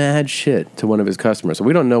mad shit to one of his customers. So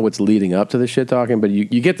we don't know what's leading up to the shit talking, but you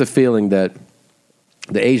get the feeling that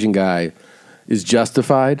the Asian guy is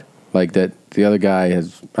justified. Like that the other guy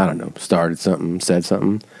has, I don't know, started something, said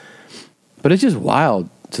something. But it's just wild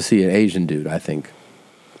to see an Asian dude, I think,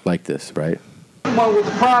 like this, right? One with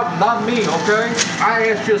the problem, not me, okay? I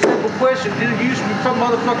asked you a simple question. Dude, you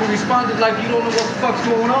motherfucker responded like you don't know what the fuck's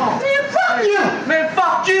going on. Man, fuck you! Man,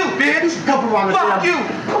 fuck you, bitch! Fuck you!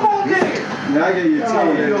 Come on, then! Now I get your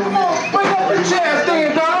team. Come on, bring up your chest,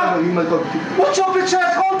 then, dog! What your bitch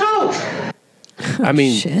ass gonna do? I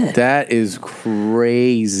mean, that is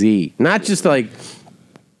crazy. Not just like,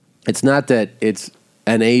 it's not that it's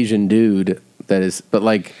an Asian dude that is, but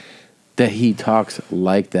like that he talks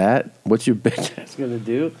like that. What's your bitch ass gonna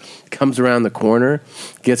do? Comes around the corner,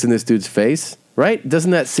 gets in this dude's face, right?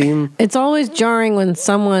 Doesn't that seem... It's always jarring when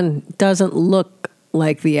someone doesn't look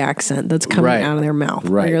like the accent that's coming out of their mouth.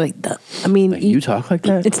 Right. You're like, I mean... Like, you talk like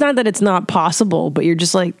that? It's not that it's not possible, but you're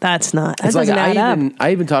just like, that It's like doesn't add up.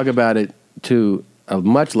 I even talk about it to a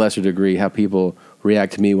much lesser degree, how people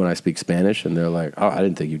react to me when I speak Spanish, and they're like, oh, I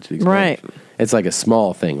didn't think you'd speak Spanish. Right. It's like a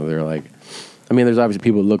small thing where they're like, I mean, there's obviously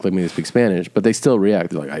people who look like me that speak Spanish, but they still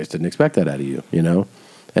react. They're like, I just didn't expect that out of you, you know?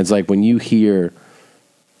 And it's like when you hear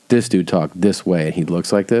this dude talk this way and he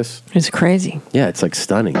looks like this. It's crazy. Yeah, it's like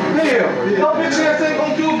stunning. Hell, your bitch ass ain't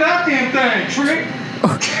gonna do a goddamn thing, trick.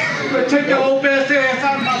 You better take your old ass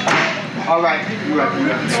out of my... All right, you right.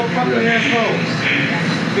 Don't fucking assholes.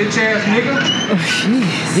 Bitch ass nigga. Oh,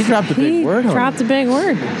 jeez. He dropped a big word on dropped a big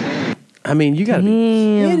word. I mean, you gotta be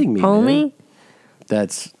kidding me, homie. man.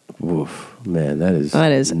 That's, oof, man, that is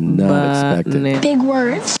not expected. Big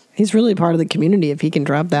words. He's really part of the community if he can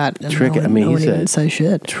drop that. And Trick, no one, I mean, no he one even said, say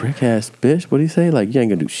shit. Trick ass bitch. What do you say? Like, you ain't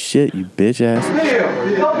gonna do shit, you bitch ass. Hell,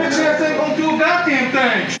 your bitch ass ain't gonna do a goddamn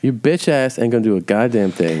thing. You bitch ass ain't gonna do a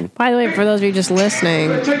goddamn thing. By the way, for those of you just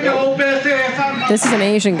listening, Take your old ass out of my... this is an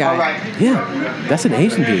Asian guy. Yeah, that's an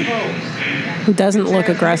Asian dude. Who doesn't look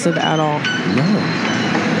aggressive at all. No.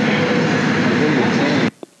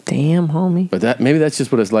 Damn, homie. But maybe that's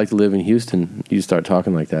just what it's like to live in Houston. You start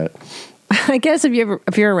talking like that. I guess if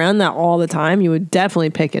you're around that all the time, you would definitely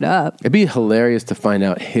pick it up. It'd be hilarious to find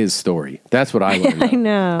out his story. That's what I want to know. I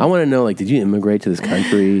know. I want to know, like, did you immigrate to this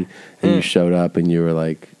country and you showed up and you were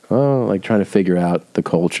like, oh, like trying to figure out the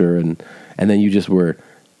culture and then you just were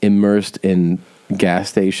immersed in gas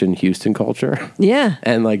station Houston culture. Yeah.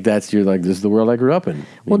 And like you're like, this is the world I grew up in.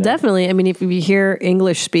 Well, definitely. I mean, if you hear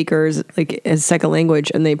English speakers like as second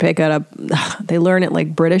language and they pick it up, they learn it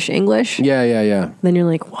like British English. Yeah. Then you're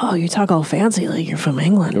like, whoa, you talk all fancy like you're from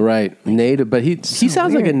England. Right. Native, but he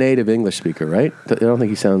sounds like a native English speaker, right? I don't think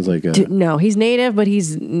he sounds like a... No, he's native, but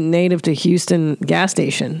he's native to Houston gas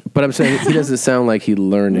station. But I'm saying he doesn't sound like he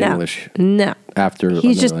learned English. No. After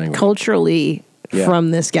he's just language. Culturally... Yeah.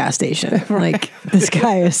 From this gas station. Like, this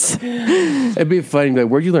guy is... It'd be funny, like,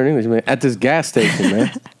 where'd you learn English? Like, at this gas station,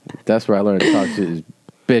 man. That's where I learned to talk to his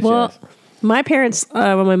bitch ass. My parents,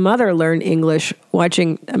 when my mother learned English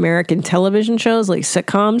watching American television shows like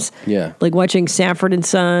sitcoms. Yeah. Like watching Sanford and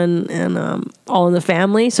Son and All in the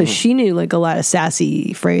Family. So she knew like a lot of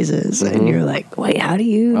sassy phrases. And you're like, wait, how do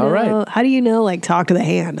you know? All right. How do you know like talk to the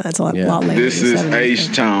hand? That's a lot later. This is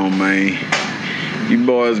H-Town, man. You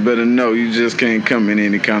boys better know you just can't come in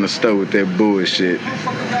any kind of store with that bullshit.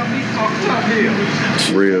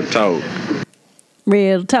 Real talk.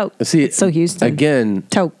 Real talk. See, it's so Houston. Again,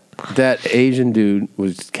 talk. That Asian dude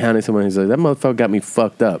was counting someone. He's like, that motherfucker got me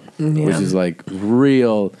fucked up, which is like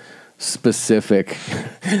real specific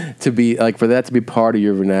to be like, for that to be part of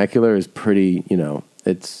your vernacular is pretty,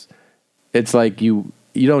 it's like you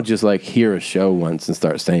don't just like hear a show once and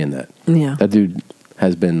start saying that. Yeah. That dude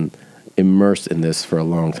has been immersed in this for a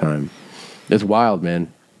long time. It's wild,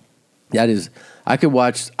 man. That is, I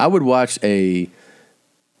would watch a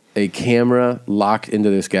camera locked into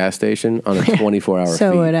this gas station on a 24-hour feed.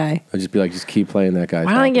 So would I. I'd just be like, just keep playing that guy.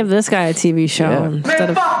 Why don't I give this guy a TV show instead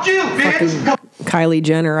of fucking Kylie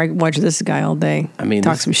Jenner? I watch this guy all day. I mean,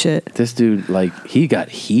 talk some shit. This dude, like, he got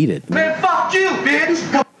heated. Man, fuck you,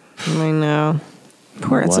 bitch. I know.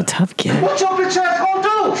 It's a tough kid. What your bitch ass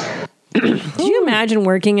gonna do? Could you imagine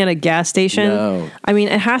working at a gas station? No. I mean,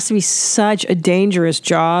 it has to be such a dangerous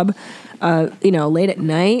job, late at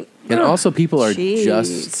night. And also, people are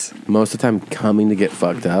just, most of the time, coming to get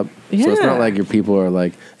fucked up. Yeah. So it's not like your people are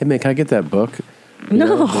like, hey, man, can I get that book?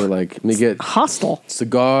 No. They're like, let me get hostile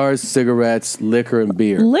cigars, cigarettes, liquor, and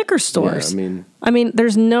beer. Liquor stores. Yeah,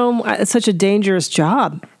 there's it's such a dangerous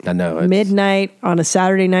job. I know. Midnight on a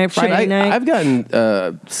Saturday night, Friday night. I've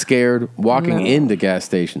gotten scared walking into gas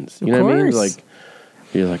stations. You know what I mean? Like,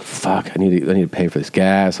 you're like, fuck, I need to pay for this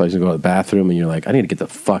gas. So I just go to the bathroom, and you're like, I need to get the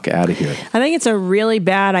fuck out of here. I think it's a really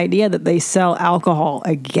bad idea that they sell alcohol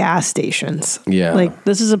at gas stations. Yeah. Like,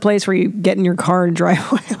 this is a place where you get in your car and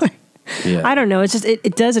drive away. Yeah. I don't know. It's just,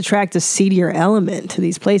 it does attract a seedier element to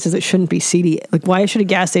these places. It shouldn't be seedy. Like, why should a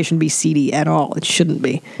gas station be seedy at all? It shouldn't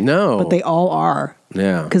be. No. But they all are.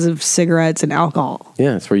 Yeah. Because of cigarettes and alcohol.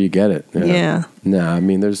 Yeah, that's where you get it. Yeah. No, I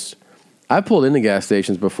mean, I pulled into gas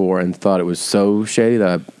stations before and thought it was so shady that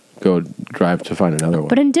I'd go drive to find another one.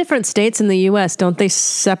 But in different states in the U.S., don't they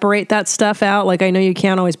separate that stuff out? Like, I know you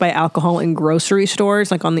can't always buy alcohol in grocery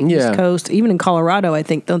stores, like on the East Coast. Even in Colorado, I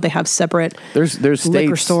think, don't they have separate There's liquor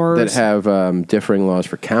states stores that have differing laws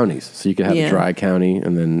for counties. So you could have a dry county,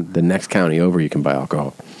 and then the next county over, you can buy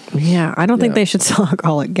alcohol. Yeah, I don't think they should sell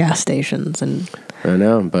alcohol at gas stations. And I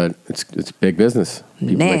know, but it's big business.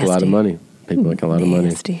 People make a lot of money. People make a lot of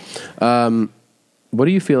money. What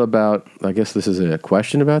do you feel about, I guess this is a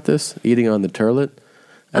question about this, eating on the toilet?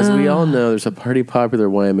 As we all know, there's a pretty popular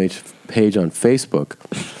YMH page on Facebook.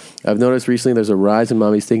 I've noticed recently there's a rise in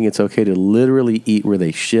mommies thinking it's okay to literally eat where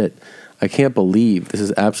they shit. I can't believe this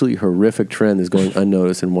is absolutely horrific trend is going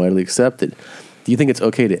unnoticed and widely accepted. Do you think it's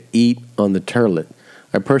okay to eat on the toilet?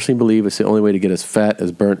 I personally believe it's the only way to get as fat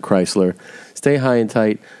as Burnt Chrysler. Stay high and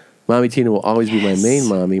tight. Mommy Tina will always be my main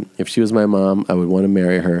mommy. If she was my mom, I would want to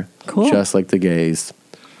marry her. Cool. Just like the gays.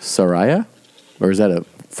 Saraya? Or is that a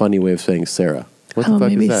funny way of saying Sarah? What the fuck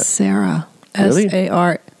maybe is that? Sarah. Really?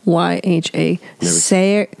 Sarayha.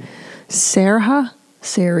 Sarah?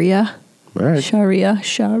 Saria? All right. Sharia.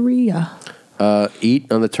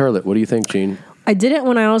 Eat on the toilet. What do you think, Gene? I did it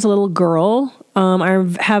when I was a little girl. I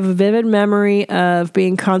have a vivid memory of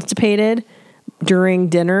being constipated during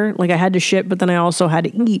dinner. Like, I had to shit, but then I also had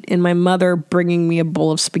to eat, and my mother bringing me a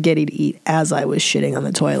bowl of spaghetti to eat as I was shitting on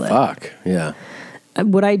the toilet. Fuck, yeah.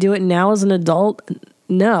 Would I do it now as an adult?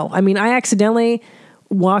 No. I mean, I accidentally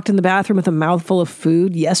walked in the bathroom with a mouthful of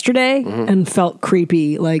food yesterday and felt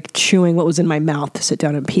creepy, like chewing what was in my mouth to sit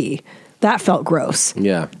down and pee. That felt gross.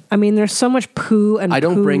 Yeah. I mean, there's so much poo and I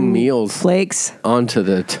don't bring meals flakes onto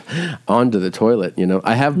the toilet, you know.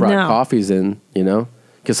 I have brought coffees in, you know,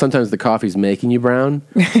 because sometimes the coffee's making you brown.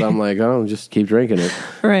 So I'm like, oh, just keep drinking it.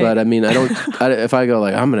 Right. But I mean, if I go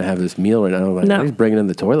like, I'm going to have this meal right now, I'm like, No. I just bring it in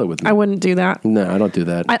the toilet with me. I wouldn't do that. No, I don't do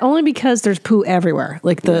that. Only because there's poo everywhere.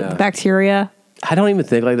 Like the bacteria. I don't even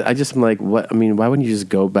think like that. I just am like, what? I mean, why wouldn't you just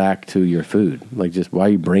go back to your food? Like, just why are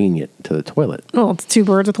you bringing it to the toilet? Well, it's two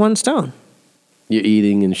birds with one stone. You're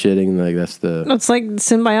eating and shitting, like that's the... It's like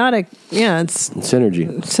symbiotic. Yeah, it's...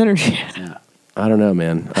 Synergy. Yeah. I don't know,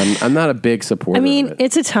 man. I'm not a big supporter I mean, of it.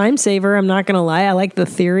 it's a time saver. I'm not going to lie. I like the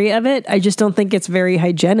theory of it. I just don't think it's very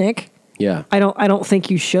hygienic. Yeah. I don't think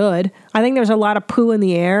you should. I think there's a lot of poo in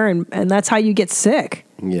the air, and that's how you get sick.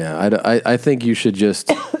 Yeah, I think you should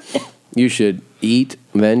just... you should eat,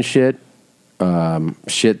 then shit.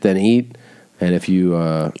 Shit, then eat. And if you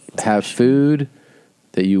have food...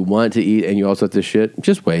 that you want to eat and you also have to shit,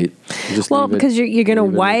 just wait. Just well, leave it. because you're going to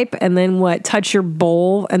wipe and then what? Touch your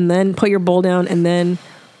bowl and then put your bowl down and then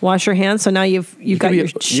wash your hands. So now you've got your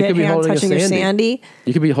shit hand touching your sandy.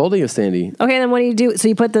 You could be holding a sandy. Okay, and then what do you do? So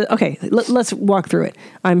you put let's walk through it.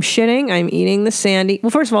 I'm shitting, I'm eating the sandy. Well,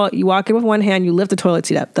 first of all, you walk in with one hand, you lift the toilet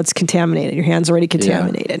seat up. That's contaminated. Your hand's already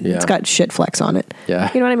contaminated. Yeah. It's got shit flecks on it.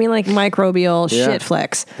 Yeah. You know what I mean? Like microbial shit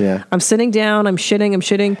flecks. Yeah. I'm sitting down, I'm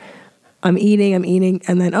shitting. I'm eating,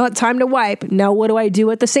 and then, time to wipe. Now what do I do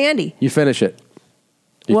with the sandy? You finish it.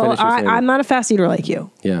 I'm not a fast eater like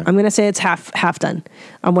you. Yeah. I'm going to say it's half done.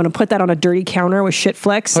 I'm going to put that on a dirty counter with shit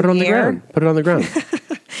flecks. Put it on the ground. Put it on the ground.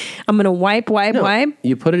 I'm going to wipe.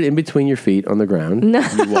 You put it in between your feet on the ground. No.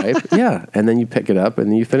 You wipe. Yeah. And then you pick it up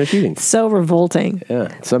and then you finish eating. So revolting.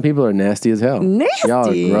 Yeah. Some people are nasty as hell. Nasty. Y'all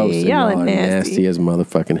are gross. And Y'all are nasty as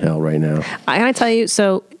motherfucking hell right now. I gotta tell you,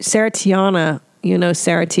 so Sarah Tiana,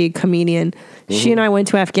 Sarah T, comedian, she and I went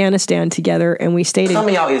to Afghanistan together and we stayed Some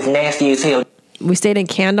of y'all is nasty as hell. We stayed in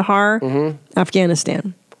Kandahar,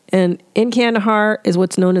 Afghanistan. And in Kandahar is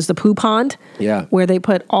what's known as the poo pond. Yeah. Where they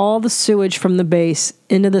put all the sewage from the base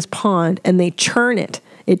into this pond and they churn it.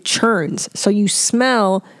 It churns. So you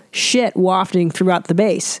smell shit wafting throughout the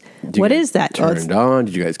base. What is that? Turned on?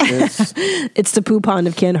 Did you guys kiss? It's the poo pond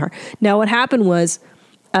of Kandahar. Now what happened was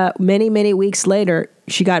many weeks later,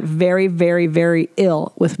 she got very, very, very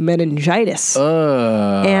ill with meningitis.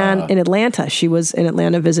 And in Atlanta, she was in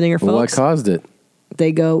Atlanta visiting her folks. What caused it?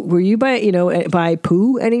 They go, were you by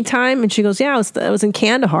poo anytime? And she goes, yeah, I was in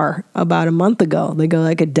Kandahar about a month ago. They go,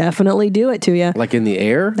 I could definitely do it to you. Like in the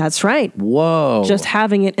air? That's right. Whoa. Just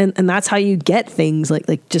having it. And that's how you get things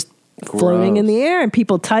like just floating in the air and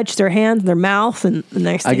people touch their hands, their mouth, and the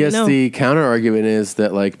next thing I guess you know. the counter argument is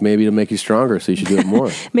that maybe it'll make you stronger, so you should do it more.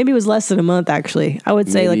 Maybe it was less than a month, actually. I would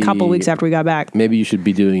say a couple weeks after we got back. Maybe you should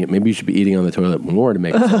be doing it. Maybe you should be eating on the toilet more to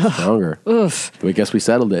make yourself stronger. Oof. I guess we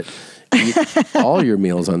settled it. Eat all your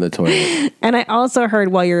meals on the toilet. And I also heard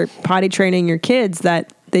while you're potty training your kids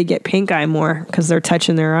that they get pink eye more because they're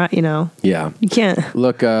touching their eye, Yeah. You can't.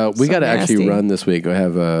 Look, we got to actually nasty. run this week. I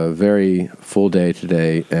have a very full day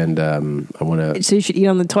today, and I want to... So you should eat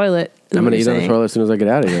on the toilet. I'm going to eat on the toilet as soon as I get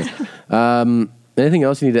out of here. Anything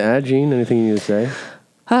else you need to add, Gene? Anything you need to say?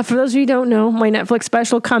 For those of you who don't know, my Netflix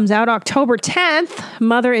special comes out October 10th,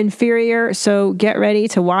 Mother Inferior. So get ready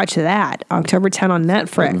to watch that. October 10th on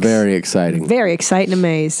Netflix. Very exciting. Very exciting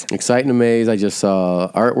amaze. Exciting amaze. I just saw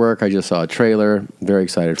artwork. I just saw a trailer. Very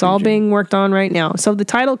excited. It's all being worked on right now. So the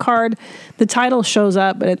title shows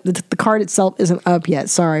up, but the card itself isn't up yet.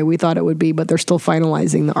 Sorry, we thought it would be, but they're still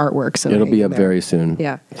finalizing the artwork. So it'll be up very soon.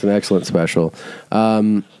 Yeah. It's an excellent special.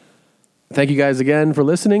 Thank you guys again for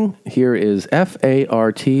listening. Here is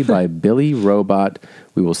FART by Billy Robot.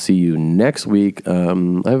 We will see you next week. We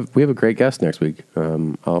have a great guest next week.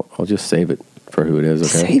 I'll just save it for who it is,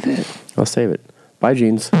 okay? Save it. I'll save it. Bye,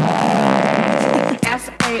 Jeans.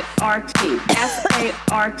 S-A-R-T,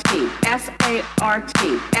 S-A-R-T,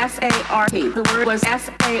 S-A-R-T, S-A-R-T. The word was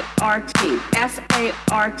S-A-R-T,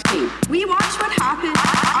 S-A-R-T. We watched what happened.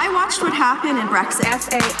 I watched what happened in Brexit.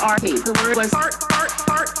 S-A-R-T. The word was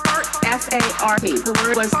S-A-R-T. The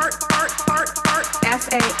word was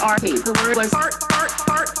S-A-R-T. The word was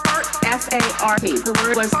S-A-R-T. The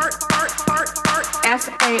word was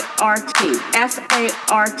S-A-R-T,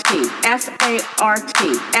 S-A-R-T,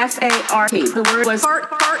 S-A-R-T, S-A-R-T. The word was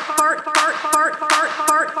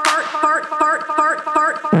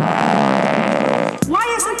Why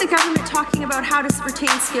isn't the government talking about how to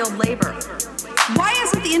retain skilled labor? Why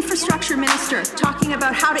isn't the infrastructure minister talking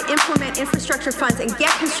about how to implement infrastructure funds and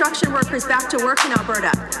get construction workers back to work in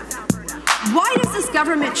Alberta? Why does this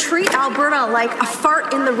government treat Alberta like a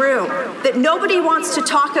fart in the room that nobody wants to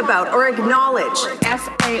talk about or acknowledge?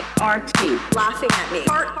 S-A-R-T. Laughing at me.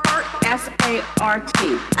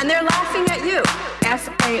 S-A-R-T. And they're laughing at you.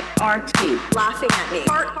 S-A-R-T. Laughing at me.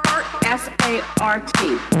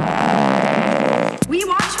 S-A-R-T. We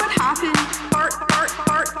watched what happened.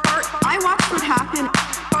 I watched what happened.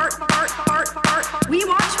 We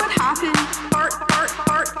watched what happened.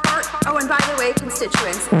 Oh, and by the way,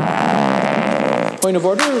 constituents. Point of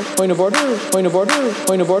order, point of order, point of order,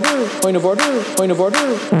 point of order, point of order, point of order.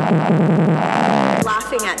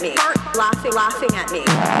 Laughing at me. Laughing at me.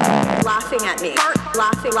 Laughing at me.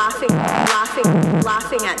 Laughing at me.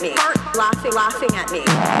 Laughing at me. Laughing at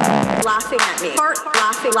me.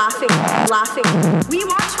 Laughing. We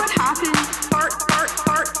watched what happened.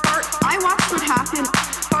 I watched what happened.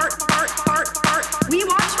 We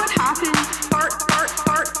watched what happened.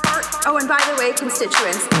 Oh, and by the way,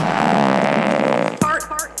 constituents.